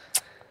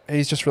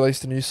 He's just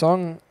released a new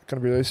song.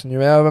 Going to be releasing a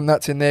new album.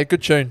 That's in there.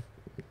 Good tune.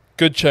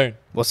 Good tune.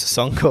 What's the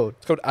song called?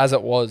 It's called As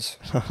It Was.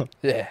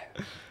 Yeah.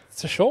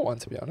 It's a short one,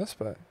 to be honest,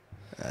 but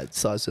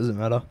Size doesn't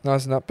matter.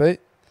 nice and upbeat.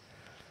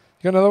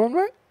 You got another one,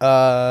 mate?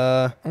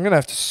 I'm going to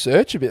have to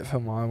search a bit for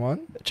my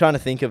one. Trying to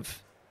think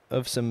of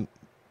some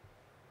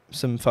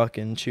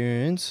fucking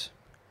tunes.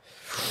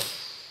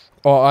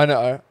 Oh, I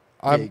know.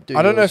 I don't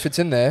know yours. if it's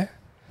in there.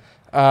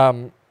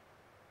 Okay,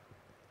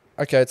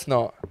 it's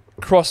not.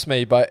 Cross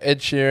Me by Ed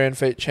Sheeran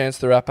feat Chance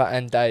the Rapper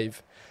and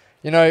Dave.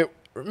 You know,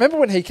 remember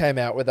when he came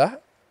out with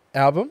that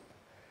album?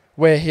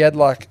 Where he had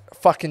like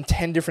fucking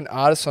 10 different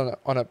artists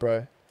on it,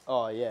 bro.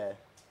 Oh, yeah.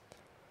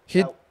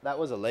 That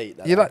was elite,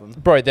 that album.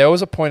 Bro, there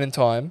was a point in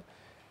time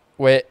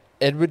where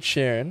Edward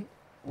Sheeran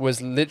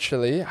was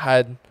literally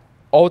had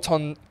all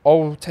 10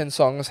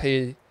 songs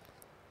they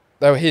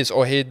were his,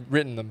 or he'd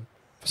written them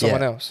for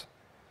someone else.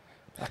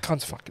 That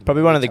cunt's fucking...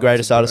 Probably one of the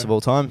greatest artists of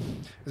all time.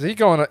 Are you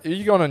going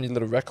on your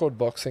little record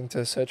box thing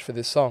to search for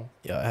this song?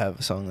 Yeah, I have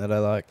a song that I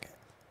like.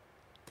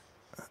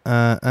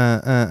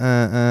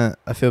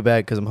 I feel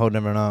bad because I'm holding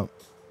everyone up.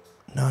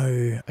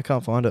 No, I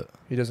can't find it.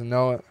 He doesn't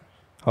know it.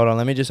 Hold on,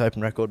 let me just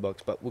open record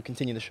box, but we'll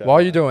continue the show.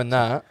 While you're doing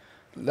that,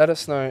 let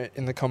us know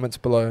in the comments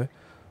below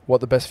what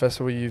the best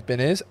festival you've been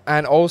is.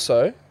 And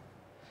also,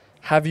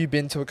 have you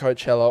been to a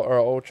Coachella or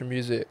an Ultra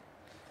Music?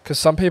 Because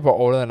some people are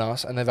older than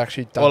us and they've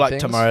actually done things. Or like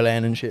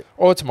Tomorrowland and shit.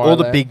 Or Tomorrowland. All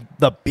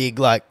the big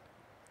like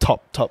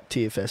top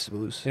tier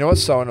festivals. You know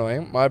what's so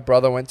annoying? My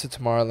brother went to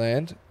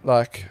Tomorrowland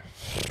like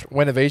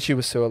when Avicii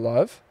was still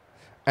alive,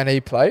 and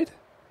he played.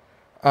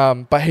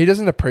 But he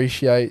doesn't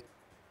appreciate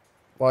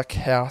like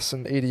house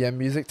and EDM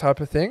music type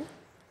of thing.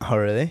 Oh,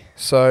 really?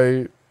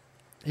 So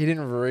he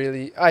didn't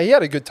really... he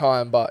had a good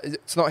time, but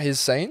it's not his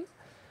scene.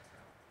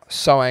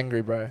 So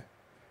angry, bro.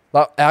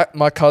 Like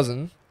my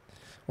cousin,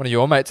 one of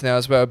your mates now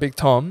as well, Big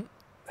Tom,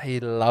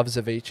 he loves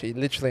Avicii.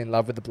 Literally in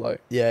love with the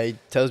bloke. Yeah, he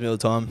tells me all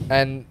the time.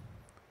 And,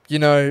 you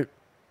know,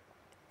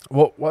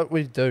 what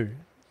we do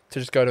to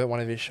just go to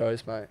one of his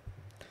shows, mate.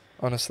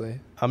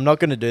 Honestly. I'm not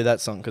going to do that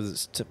song because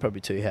it's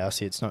probably too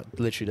housey. It's not...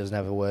 Literally doesn't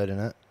have a word in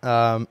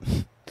it.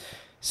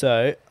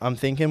 So I'm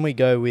thinking we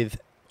go with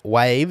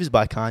Waves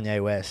by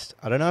Kanye West.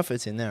 I don't know if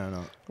it's in there or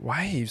not.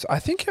 Waves? I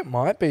think it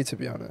might be, to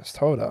be honest.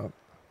 Hold up.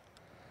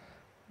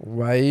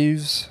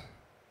 Waves.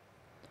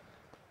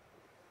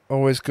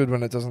 Always good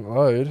when it doesn't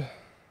load.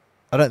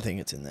 I don't think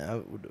it's in there.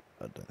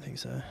 I don't think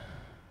so.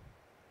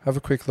 Have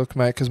a quick look,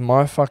 mate, because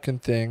my fucking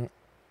thing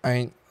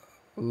ain't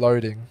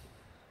loading.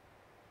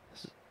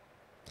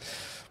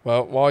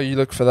 Well, while you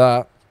look for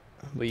that...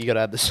 Well, you got to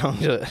add the song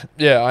to it.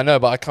 Yeah, I know,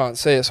 but I can't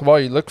see it. So while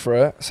you look for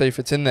it, see if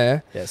it's in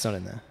there. Yeah, it's not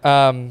in there.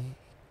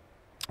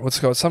 What's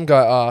it called? Some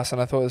guy asked,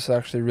 and I thought this was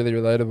actually really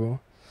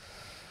relatable.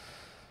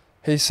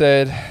 He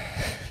said,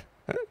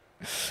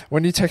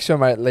 when you text your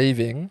mate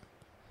leaving,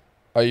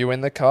 are you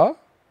in the car?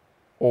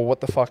 Or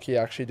what the fuck are you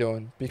actually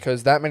doing?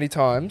 Because that many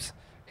times,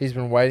 he's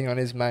been waiting on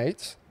his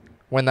mates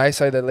when they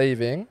say they're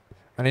leaving,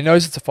 and he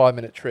knows it's a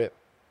 5-minute trip.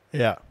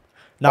 Yeah.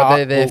 No, but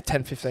they're there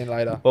 10, 15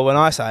 later. Well, when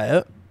I say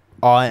it,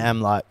 I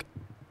am like,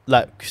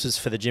 just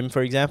for the gym,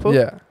 for example,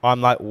 yeah, I'm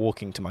like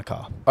walking to my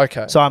car.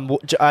 Okay. So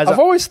I've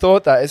always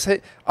thought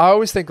that. I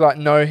always think like,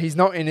 no, he's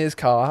not in his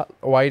car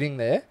waiting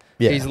there.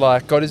 Yeah. He's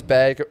like got his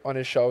bag on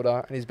his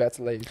shoulder and he's about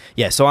to leave.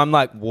 Yeah, so I'm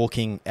like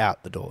walking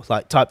out the door,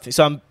 like type thing.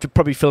 So I'm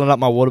probably filling up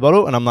my water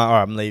bottle and I'm like, all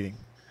right, I'm leaving.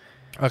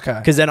 Okay.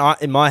 Because then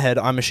in my head,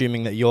 I'm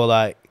assuming that you're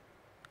like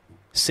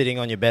sitting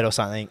on your bed or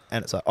something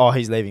and it's like, oh,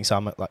 he's leaving. So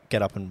I'm like,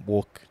 get up and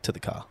walk to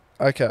the car.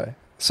 Okay.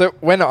 So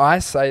when I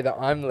say that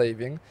I'm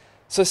leaving...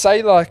 So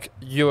say like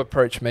you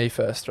approach me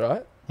first,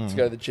 right? To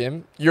go to the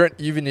gym.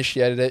 You've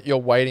initiated it. You're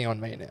waiting on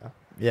me now.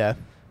 Yeah.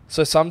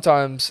 So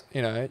sometimes,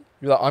 you know,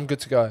 you're like, I'm good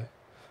to go.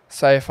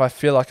 Say if I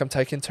feel like I'm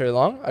taking too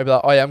long, I'd be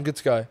like, oh yeah, I'm good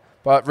to go.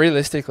 But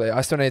realistically,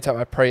 I still need to take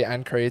my pre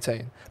and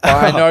creatine.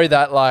 But I know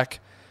that like,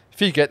 if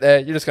you get there,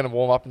 you're just going to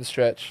warm up and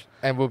stretch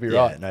and we'll be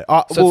right. No.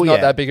 So it's not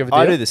that big of a deal.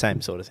 I do the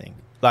same sort of thing.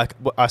 Like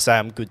I say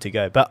I'm good to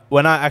go. But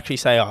when I actually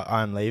say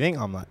I'm leaving,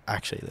 I'm like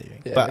actually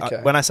leaving. Yeah, but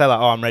okay. When I say like,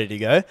 oh, I'm ready to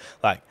go,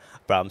 like,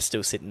 bro, I'm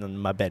still sitting on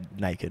my bed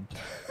naked.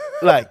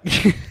 Like,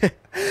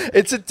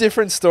 it's a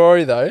different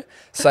story though.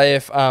 Say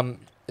if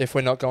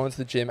we're not going to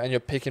the gym and you're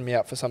picking me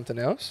up for something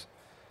else.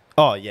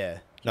 Oh yeah,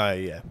 no,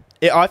 yeah.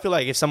 I feel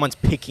like if someone's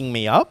picking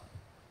me up,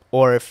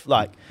 or if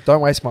like,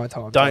 don't waste my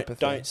time.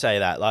 Don't say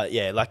that. Like,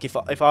 yeah, like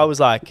if I was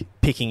like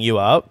picking you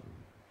up,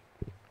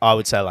 I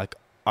would say like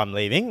I'm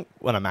leaving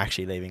when I'm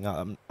actually leaving.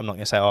 I'm not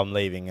gonna say I'm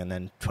leaving and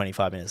then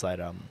 25 minutes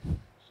later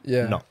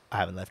I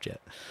haven't left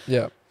yet.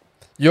 Yeah.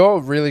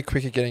 You're really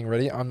quick at getting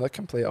ready. I'm the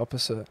complete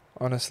opposite,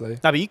 honestly.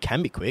 No, but you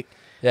can be quick.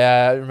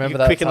 Yeah, I remember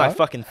that. Quick in like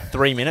fucking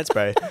 3 minutes,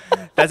 bro.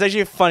 That's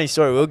actually a funny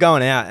story. We were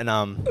going out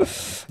and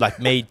like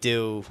me,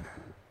 Dill,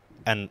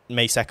 and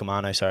me,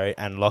 Sacamano,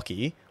 and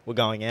Lockie were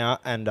going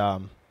out and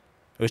it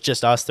was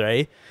just us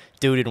three.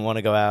 Dill didn't want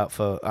to go out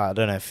for I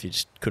don't know if he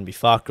just couldn't be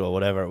fucked or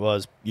whatever it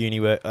was. Uni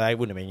work. It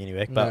wouldn't have been uni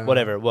work, but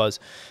whatever it was.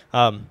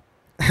 And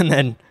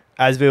then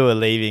as we were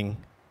leaving,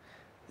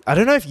 I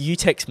don't know if you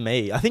text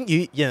me. I think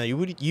you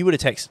would have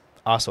texted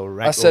us or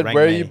rang. I said, or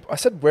where are me. you? I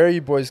said, where are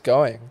you boys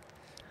going?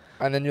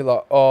 And then you're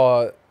like,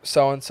 oh,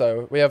 so and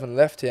so, we haven't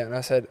left yet. And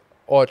I said,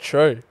 oh,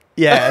 true.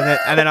 Yeah,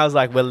 and then I was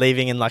like, we're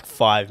leaving in like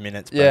 5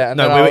 minutes. Bro. Yeah,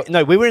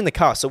 and we were in the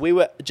car, so we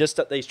were just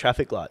at these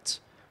traffic lights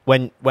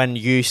when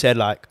you said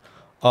like,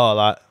 oh,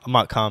 like I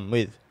might come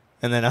with,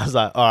 and then I was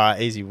like, all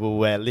right, easy. Well,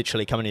 we're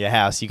literally coming to your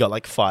house. You got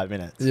like 5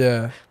 minutes.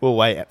 Yeah, we'll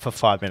wait for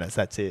 5 minutes.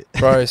 That's it,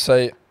 bro.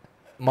 So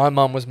my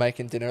mum was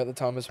making dinner at the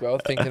time as well,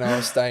 thinking I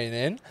was staying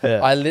in.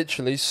 Yeah. I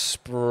literally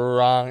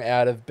sprung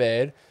out of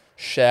bed,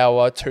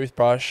 shower,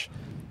 toothbrush,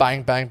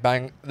 bang, bang,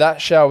 bang. That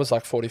shower was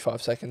like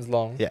 45 seconds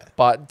long. Yeah.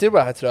 But did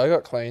what I had to do. I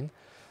got clean.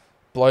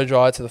 Blow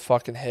dry to the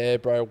fucking hair,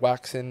 bro.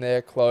 Wax in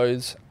there,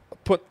 clothes.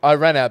 I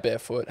ran out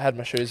barefoot. Had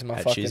my shoes in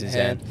my fucking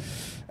hand.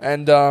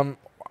 And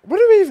what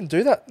did we even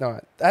do that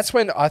night? That's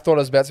when I thought I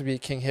was about to be a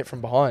king hit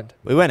from behind.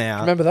 We went out.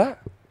 Remember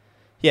that?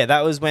 Yeah,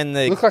 that was when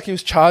It looked like he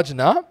was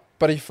charging up.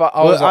 But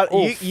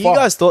you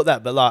guys thought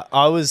that, but like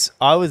I was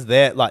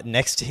there like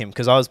next to him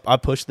because I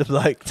pushed the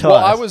bloke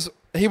twice. Well,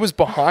 he was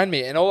behind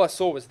me, and all I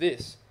saw was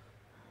this,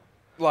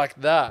 like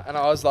that, and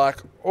I was like,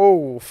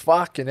 oh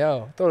fucking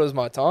hell! Thought it was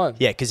my time.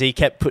 Yeah, because he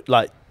kept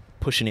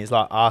pushing his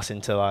like ass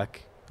into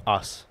like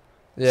us.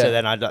 Yeah. So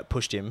then I like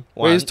pushed him.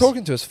 Well, he was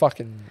talking to his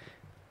fucking.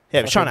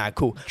 Yeah, he was trying to act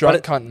cool.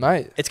 Drunk cunt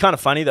mate. It's kind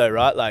of funny though,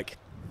 right? Like,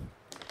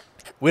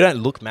 we don't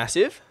look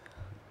massive,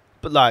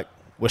 but like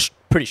we're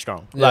pretty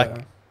strong. Yeah.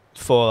 Like.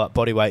 For like,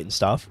 body weight and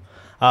stuff,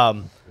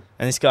 and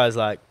this guy's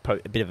like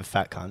a bit of a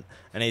fat cunt,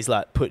 and he's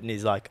like putting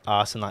his like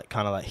ass and like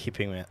kind of like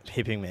hipping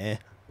me,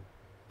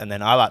 and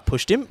then I like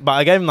pushed him, but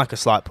I gave him like a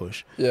slight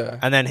push, Yeah.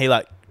 and then he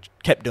like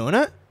kept doing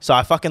it, so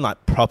I fucking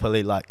like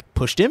properly like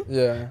pushed him,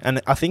 Yeah.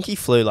 and I think he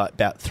flew like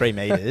about 3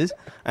 meters,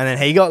 and then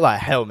he got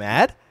like hell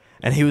mad,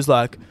 and he was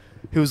like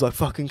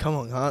fucking come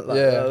on, cunt. Like,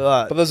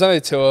 yeah. But there's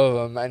only 2 of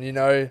them, and you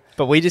know.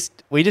 But we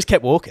just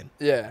kept walking.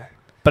 Yeah.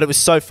 But it was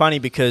so funny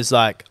because,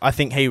 like, I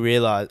think he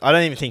realised... I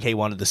don't even think he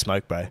wanted the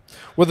smoke, bro.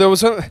 Well, there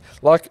was...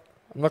 Like,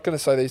 I'm not going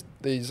to say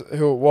these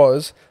who it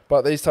was,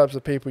 but these types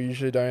of people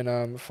usually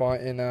don't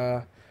fight in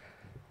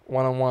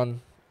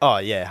one-on-one. Oh,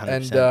 yeah,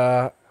 100%.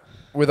 And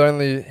with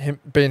only him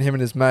and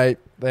his mate,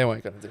 they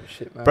weren't going to do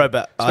shit, man. Bro,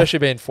 but... Especially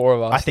being 4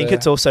 of us. I think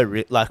it's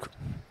also, like...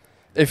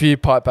 If you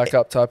pipe back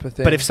up type of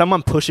thing. But if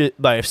someone pushes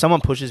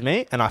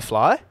me and I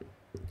fly,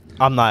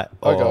 I'm like,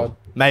 oh, God.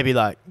 Maybe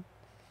not.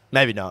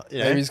 You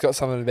know? Maybe he's got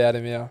something about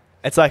him, yeah.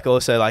 It's like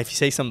also like if you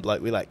see some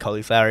bloke with like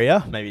cauliflower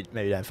ear, maybe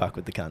don't fuck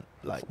with the cunt.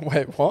 Like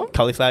wait, what?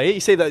 Cauliflower ear? You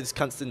see those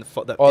cunts in the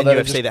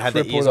UFC that have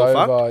their ears all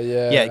fucked?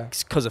 Yeah,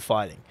 because of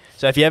fighting.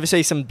 So if you ever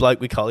see some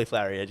bloke with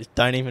cauliflower ear, just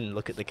don't even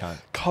look at the cunt.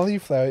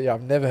 Cauliflower ear?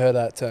 I've never heard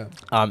that term.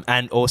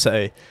 And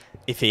also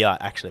if he like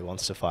actually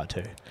wants to fight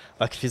too,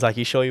 like if he's like,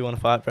 "You sure you want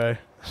to fight, bro?"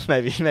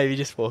 Maybe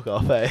just walk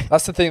off. Eh?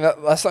 That's the thing.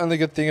 That's the only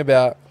good thing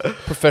about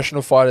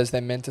professional fighters.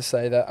 They're meant to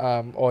say that.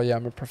 Oh yeah,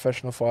 I'm a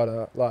professional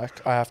fighter.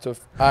 Like I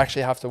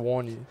actually have to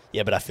warn you.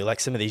 Yeah, but I feel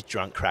like some of these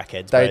drunk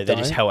crackheads, bro, they're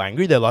just hell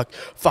angry. They're like,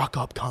 "Fuck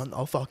up, cunt!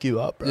 I'll fuck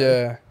you up, bro."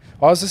 Yeah,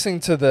 I was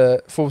listening to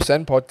the Full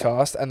Send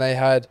podcast, and they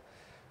had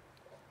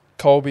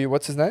Colby.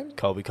 What's his name?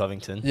 Colby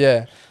Covington.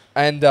 Yeah,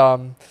 and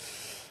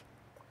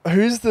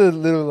who's the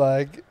little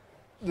like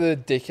the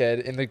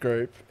dickhead in the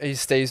group? He's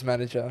Steve's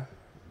manager.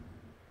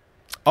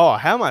 Oh,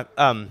 how am I?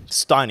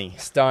 Steiny.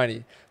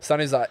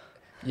 Steiny's like,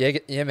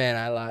 yeah,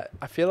 man.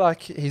 I feel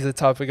like he's the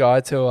type of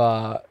guy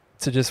to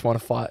just want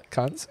to fight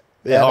cunts.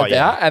 Yeah,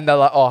 yeah. And they're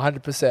like,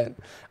 100%.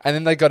 And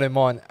then they got him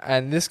on,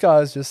 and this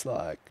guy's just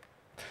like,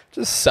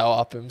 just so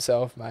up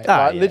himself, mate.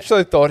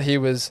 Literally thought he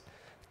was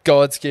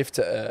God's gift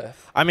to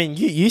earth. I mean,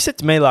 you said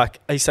to me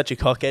like he's such a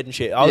cockhead and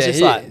shit. I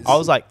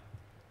was like,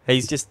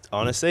 he's just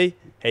honestly,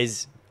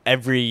 he's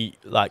every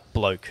like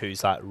bloke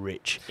who's like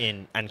rich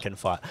and can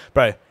fight,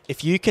 bro.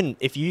 If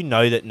you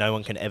know that no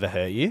one can ever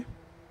hurt you.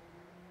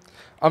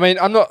 I mean,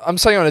 I'm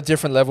saying on a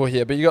different level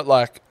here, but you got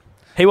like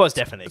he was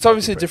definitely. It's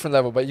obviously a different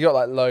level, but you got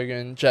like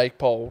Logan, Jake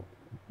Paul.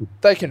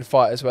 They can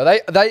fight as well.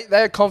 They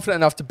are confident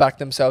enough to back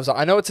themselves up.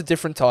 I know it's a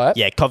different type.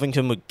 Yeah,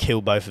 Covington would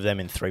kill both of them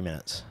in 3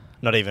 minutes.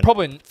 Not even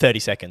probably 30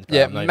 seconds.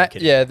 Bro.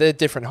 Yeah, they're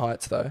different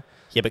heights though.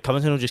 Yeah, but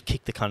Covington will just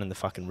kick the cunt in the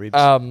fucking ribs.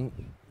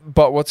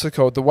 But what's it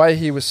called? The way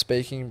he was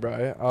speaking,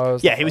 bro.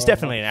 He was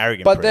definitely an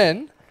arrogant But prick.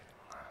 then,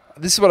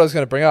 this is what I was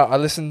going to bring up. I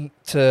listened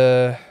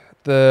to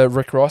the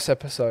Rick Ross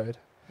episode.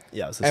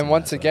 Yeah, I was listening and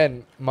once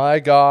again, my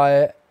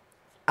guy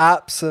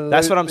absolutely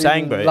that's what I'm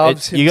saying, bro.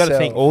 You got to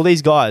think, all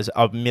these guys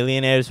are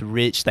millionaires,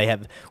 rich. They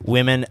have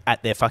women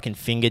at their fucking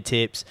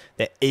fingertips.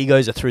 Their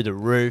egos are through the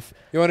roof.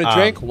 You want a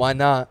drink? Why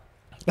not?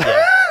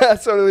 Yeah.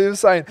 That's what he was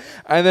saying.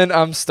 And then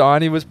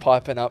Steiny was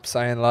piping up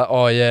saying like,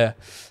 oh yeah,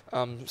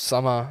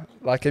 Summer,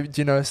 like, do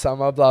you know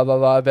Summer, blah, blah,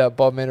 blah, about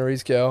Bob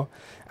Menery's girl.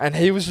 And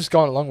he was just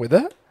going along with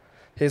it.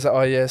 He's like,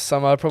 oh yeah,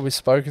 Summer, I've probably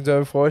spoken to her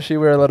before. She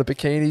wear a lot of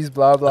bikinis,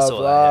 blah, blah,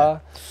 blah.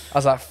 That, yeah. I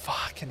was like,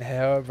 fucking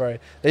hell, bro.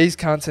 These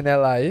cunts in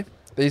LA,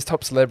 these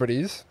top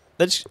celebrities.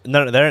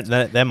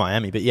 They're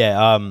Miami, but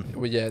yeah.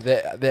 Well, yeah,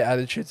 their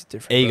attitudes are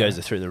different. Egos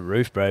are through the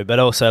roof, bro. But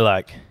also,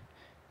 like,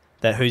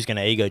 that who's going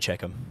to ego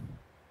check him?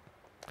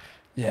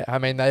 Yeah, I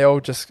mean, they all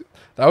just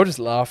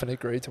laugh and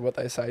agree to what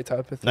they say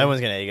type of thing. No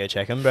one's going to ego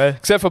check him, bro.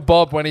 Except for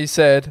Bob when he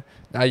said,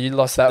 "No, you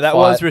lost that That fight."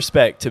 was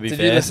respect, to be fair.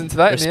 Did you listen to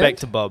that?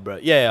 Respect to Bob, bro.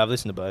 Yeah, I've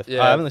listened to both.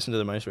 Yeah. I haven't listened to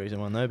the most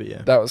recent one, though, but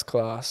yeah. That was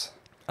class.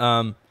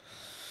 Um,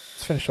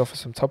 Let's finish off with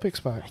some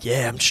topics, mate.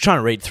 yeah, I'm just trying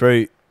to read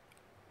through.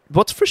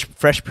 What's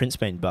Fresh Prince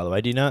been, by the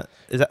way? Do you know?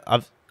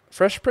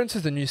 Fresh Prince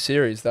is the new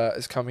series that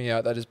is coming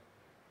out.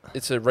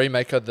 It's a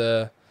remake of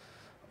the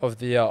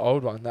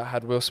old one that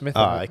had Will Smith.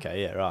 Oh, in it.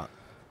 okay, yeah, right.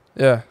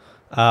 Yeah.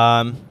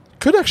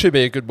 Could actually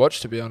be a good watch,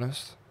 to be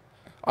honest.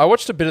 I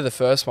watched a bit of the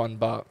first one,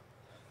 but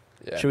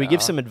yeah. Should we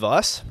give some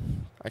advice?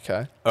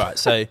 Okay. All right,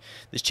 so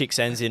this chick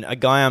sends in, a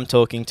guy I'm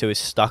talking to is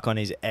stuck on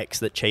his ex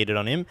that cheated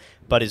on him,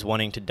 but is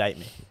wanting to date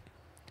me.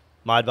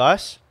 My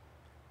advice?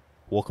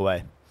 Walk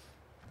away.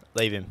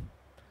 Leave him.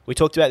 We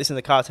talked about this in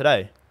the car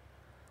today.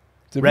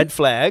 Red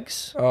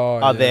flags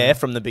are there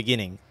from the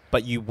beginning,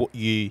 but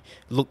you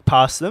look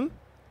past them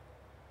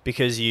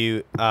because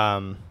you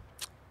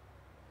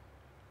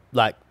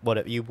like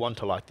what you want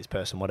to like this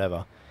person,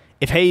 whatever.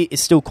 If he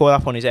is still caught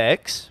up on his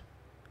ex,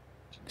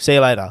 see you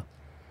later.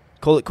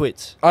 Call it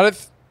quits. I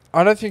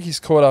don't think he's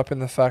caught up in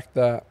the fact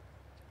that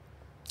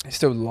he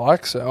still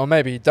likes her, or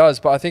maybe he does,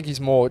 but I think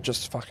he's more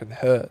just fucking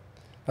hurt.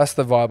 That's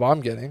the vibe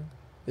I'm getting.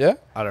 Yeah?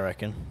 I don't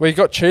reckon. Well, he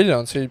got cheated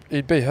on, so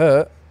he'd be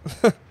hurt.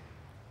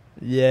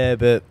 Yeah,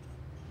 but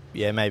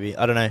yeah, maybe.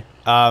 I don't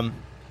know.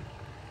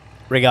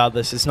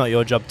 Regardless, it's not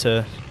your job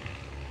to.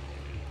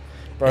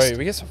 Bro,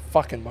 we get some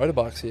fucking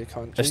motorbikes here,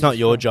 cunt. It's not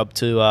your job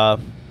to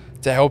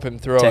help him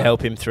through it.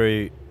 help him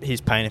through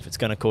his pain if it's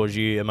going to cause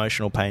you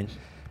emotional pain.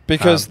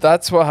 Because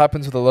that's what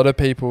happens with a lot of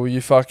people.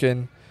 You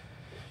fucking,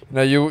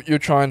 you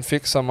try and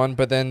fix someone,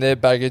 but then their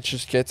baggage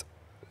just gets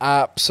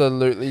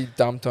absolutely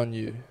dumped on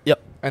you.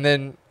 Yep. And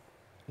then,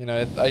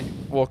 they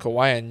walk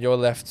away and you're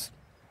left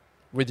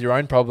with your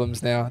own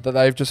problems now that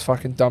they've just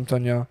fucking dumped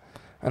on you.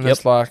 And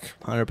it's like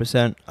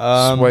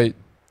 100%. Sweet.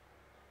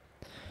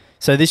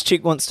 So this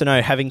chick wants to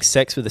know, having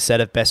sex with a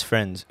set of best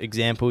friends.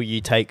 Example,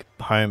 you take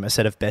home a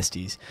set of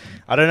besties.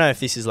 I don't know if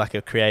this is like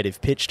a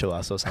creative pitch to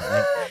us or something.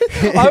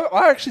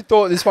 I actually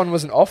thought this one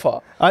was an offer.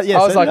 Yeah,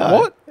 I was like, no.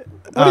 what?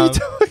 What are you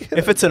talking about?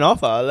 If it's an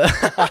offer.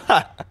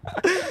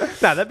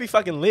 Nah, that'd be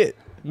fucking lit.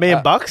 Me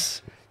and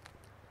Bucks.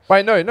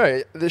 Wait,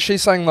 no.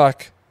 She's saying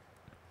like,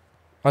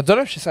 I don't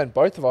know if she's saying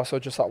both of us or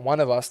just like one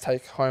of us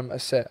take home a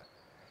set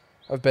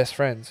of best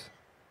friends.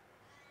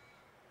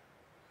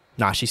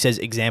 Nah, she says,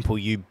 example,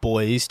 you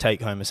boys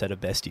take home a set of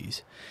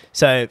besties.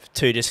 So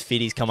two just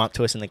fitties come up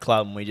to us in the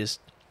club and we just,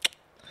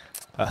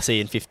 see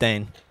you in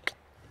 15.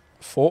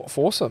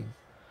 Foursome.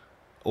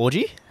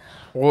 Orgy?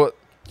 Well,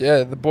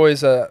 yeah, the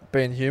boys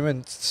being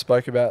human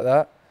spoke about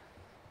that.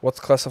 What's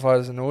classified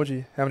as an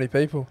orgy? How many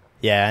people?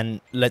 Yeah, and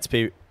let's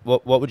be...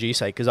 What would you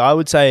say? Because I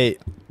would say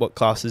what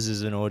classes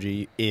as an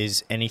orgy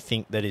is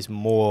anything that is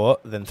more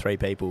than 3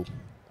 people.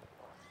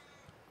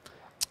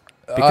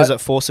 Because a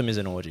foursome is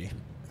an orgy.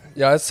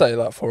 Yeah, I'd say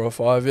like 4 or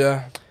 5,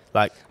 yeah.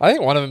 Like, I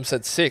think one of them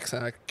said 6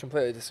 and I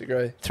completely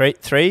disagree.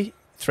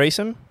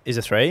 Threesome is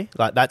a 3.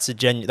 Like, that's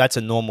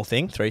a normal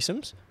thing,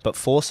 threesomes. But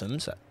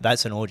foursomes,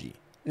 that's an orgy.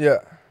 Yeah.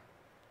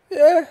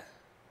 Yeah.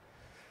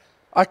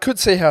 I could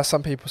see how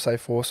some people say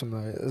foursome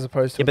though, as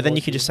opposed to... Yeah, but then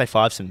you could just say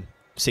fivesome,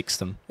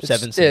 sixsome,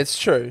 sevensome. Yeah, it's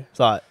true. It's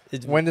like...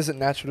 When is it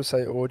natural to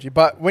say orgy?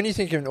 But when you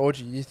think of an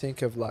orgy, you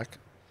think of like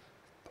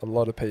a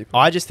lot of people.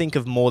 I just think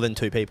of more than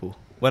 2 people.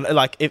 When,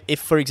 like, if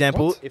for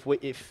example,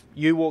 if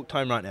you walked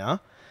home right now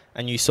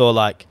and you saw,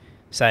 like,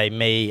 say,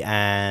 me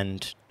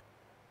and...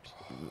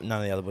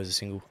 None of the other boys are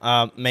single.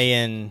 Me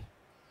and,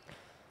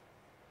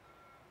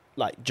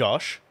 like,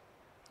 Josh.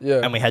 Yeah.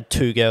 And we had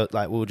 2 girls,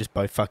 like, we were just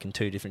both fucking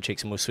 2 different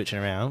chicks and we were switching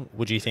around.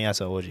 Would you think that's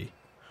an orgy?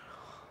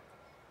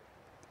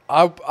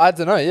 I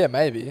don't know. Yeah,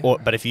 maybe.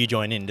 But if you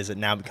join in, does it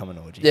now become an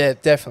orgy? Yeah,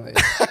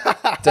 definitely.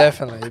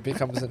 Definitely. It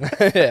becomes an...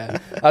 Yeah.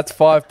 That's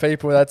 5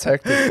 people. That's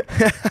hectic.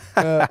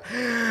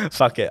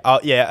 Fuck it.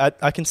 Yeah,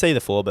 I can see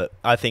the 4, but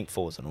I think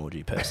 4's an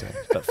orgy personally.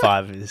 But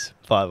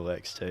 5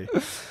 works too.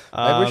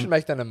 Maybe we should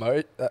make that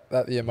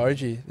the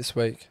emoji this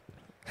week.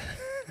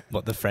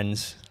 What, the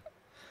friends?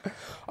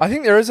 I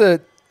think there is a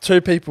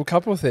 2 people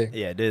couple thing.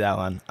 Yeah, do that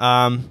one.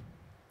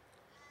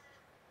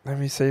 Let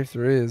me see if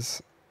there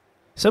is.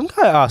 Some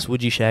guy asked,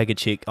 would you shag a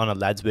chick on a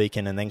lads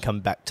weekend and then come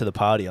back to the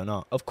party or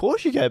not? Of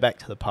course you go back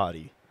to the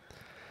party.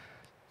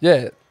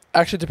 Yeah.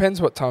 Actually, it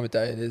depends what time of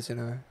day it is,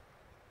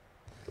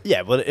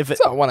 Yeah, well, if it's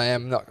like 1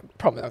 a.m.,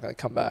 probably not going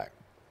to come back.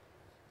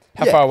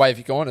 How Yeah. far away have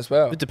you gone as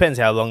well? It depends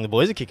how long the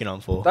boys are kicking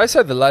on for. They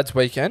said the lads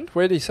weekend.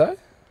 Where did he say?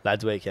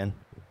 Lads weekend.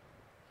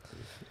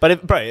 But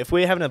if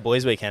we're having a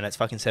boys weekend, it's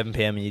fucking 7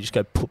 p.m. and you just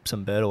go poop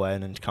some bird away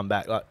and then come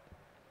back, like,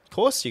 of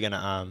course you're going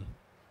to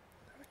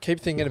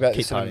Keep thinking about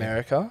Keep this in partying.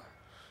 America.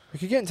 We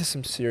could get into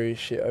some serious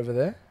shit over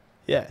there.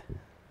 Yeah.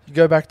 You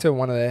go back to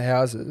one of their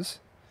houses.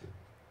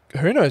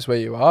 Who knows where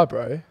you are,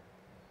 bro?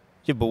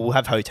 Yeah, but we'll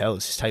have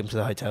hotels. Just take them to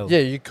the hotel. Yeah,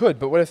 you could.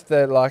 But what if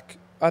they're like,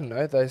 I don't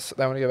know, they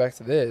want to go back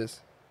to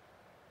theirs?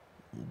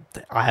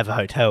 I have a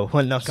hotel.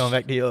 We're not going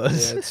back to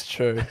yours. Yeah, it's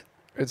true.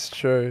 It's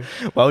true.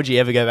 Why would you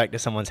ever go back to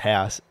someone's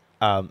house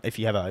if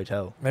you have a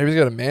hotel? Maybe he's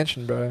got a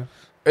mansion, bro.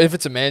 If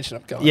it's a mansion,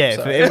 I'm going. Yeah,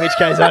 so. in which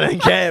case I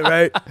don't care,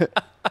 bro.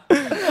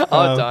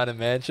 I'll die in a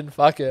mansion.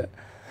 Fuck it.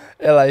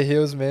 LA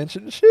Hills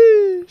mansion.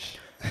 Sheesh.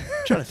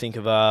 Trying to think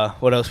of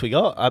what else we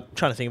got. I'm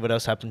trying to think of what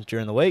else happened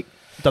during the week.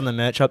 Done the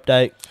merch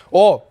update.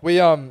 Oh, we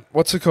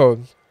what's it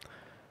called?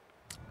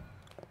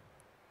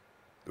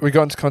 We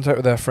got into contact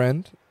with our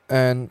friend,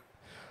 and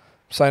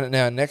I'm saying it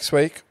now. Next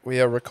week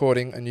we are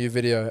recording a new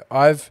video.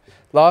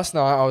 Last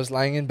night I was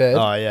laying in bed.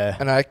 Oh yeah.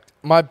 And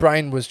my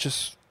brain was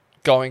just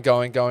going,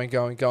 and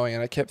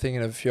I kept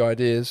thinking of a few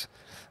ideas,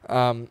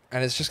 and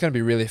it's just going to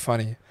be really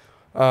funny.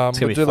 We'll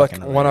do like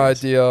one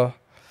idea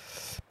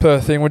per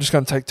thing. We're just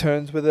going to take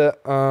turns with it.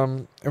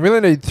 And we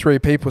really need 3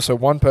 people, so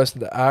 1 person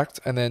to act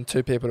and then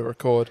 2 people to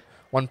record.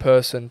 1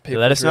 person,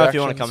 people. Let us know if you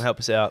want to come help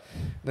us out.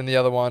 Then the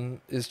other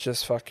one is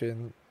just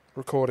fucking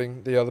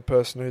recording the other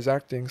person who's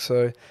acting.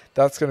 So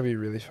that's going to be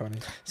really funny.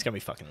 It's going to be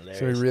fucking hilarious.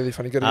 It's going to be really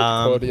funny. Got to get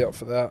the quality up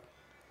for that.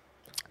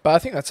 But I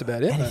think that's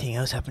about it. Anything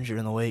else happened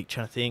during the week?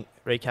 Trying to think.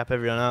 Recap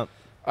everyone up.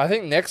 I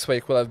think next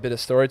week we'll have a bit of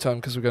story time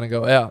because we're going to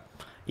go out.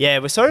 Yeah,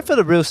 we're sorry for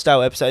the real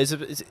stale episode.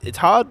 It's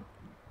hard.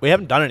 We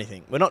haven't done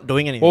anything. We're not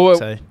doing anything. Well,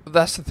 so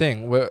that's the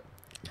thing. We're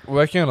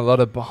working on a lot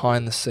of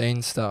behind the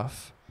scenes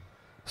stuff.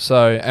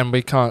 So, and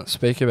we can't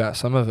speak about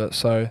some of it.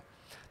 So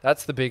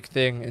that's the big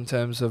thing in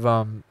terms of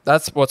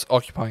that's what's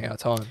occupying our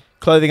time.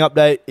 Clothing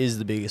update is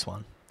the biggest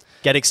one.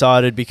 Get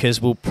excited because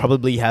we'll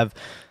probably have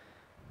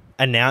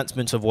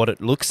announcements of what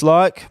it looks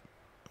like.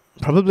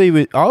 Probably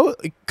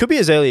it could be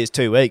as early as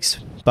 2 weeks,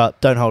 but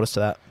don't hold us to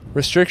that.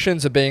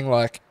 Restrictions are being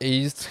like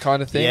eased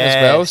kind of thing as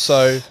well.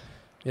 So,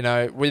 you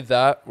know, with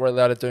that, we're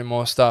allowed to do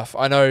more stuff.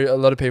 I know a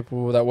lot of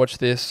people that watch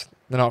this,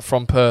 they're not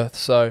from Perth,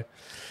 so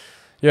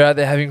you're out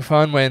there having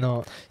fun. We're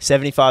not.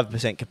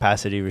 75%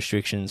 capacity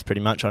restrictions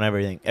pretty much on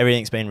everything.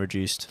 Everything's been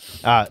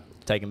reduced,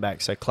 taken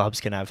back, so clubs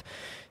can have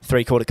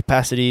 3/4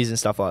 capacities and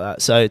stuff like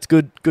that. So it's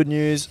good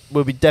news.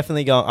 We'll be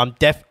definitely going.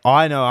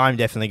 I know I'm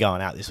definitely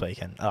going out this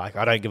weekend. Like,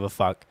 I don't give a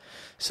fuck.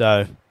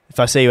 So if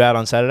I see you out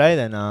on Saturday,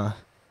 then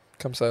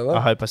come say hello. I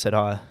hope I said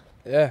hi.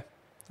 Yeah,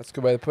 that's a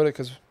good way to put it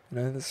because, you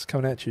know, this is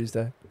coming out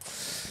Tuesday.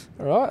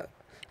 All right.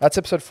 That's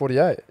episode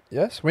 48.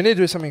 Yes? We need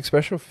to do something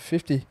special for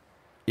 50.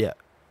 Yeah.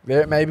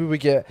 Maybe we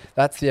get...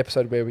 That's the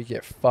episode where we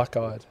get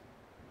fuck-eyed.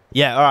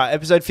 Yeah, all right.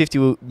 Episode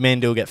 50, me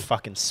and Dill get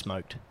fucking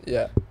smoked.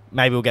 Yeah.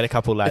 Maybe we'll get a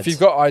couple lads. If you've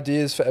got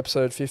ideas for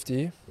episode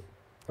 50,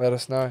 let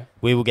us know.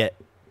 We will get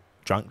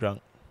drunk.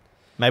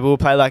 Maybe we'll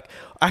play like...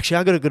 Actually,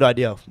 I got a good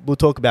idea. We'll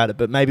talk about it,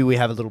 but maybe we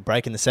have a little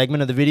break in the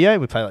segment of the video.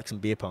 We play like some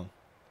beer pong.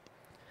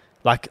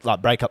 Like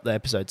break up the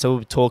episode. So we'll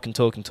be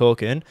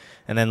talking,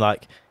 and then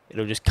like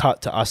it'll just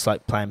cut to us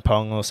like playing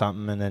pong or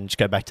something, and then just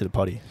go back to the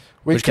potty.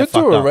 We could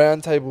do a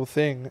round table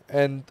thing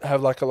and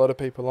have like a lot of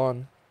people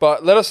on.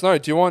 But let us know.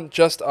 Do you want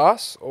just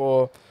us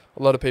or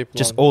a lot of people?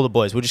 Just on? all the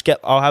boys.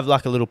 I'll have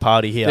like a little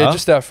party here. Yeah,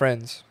 just our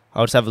friends.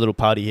 I'll just have a little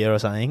party here or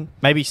something.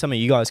 Maybe some of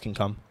you guys can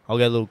come. I'll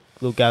get a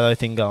little gather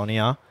thing going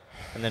here,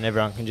 and then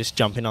everyone can just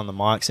jump in on the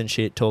mics and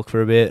shit, talk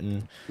for a bit,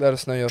 and let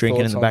us know your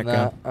drinking thoughts in the on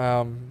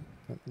background.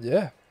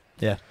 That.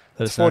 Yeah.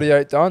 Let us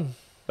 48 done.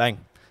 Bang.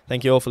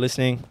 Thank you all for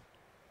listening.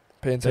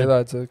 P&T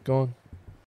lads are gone.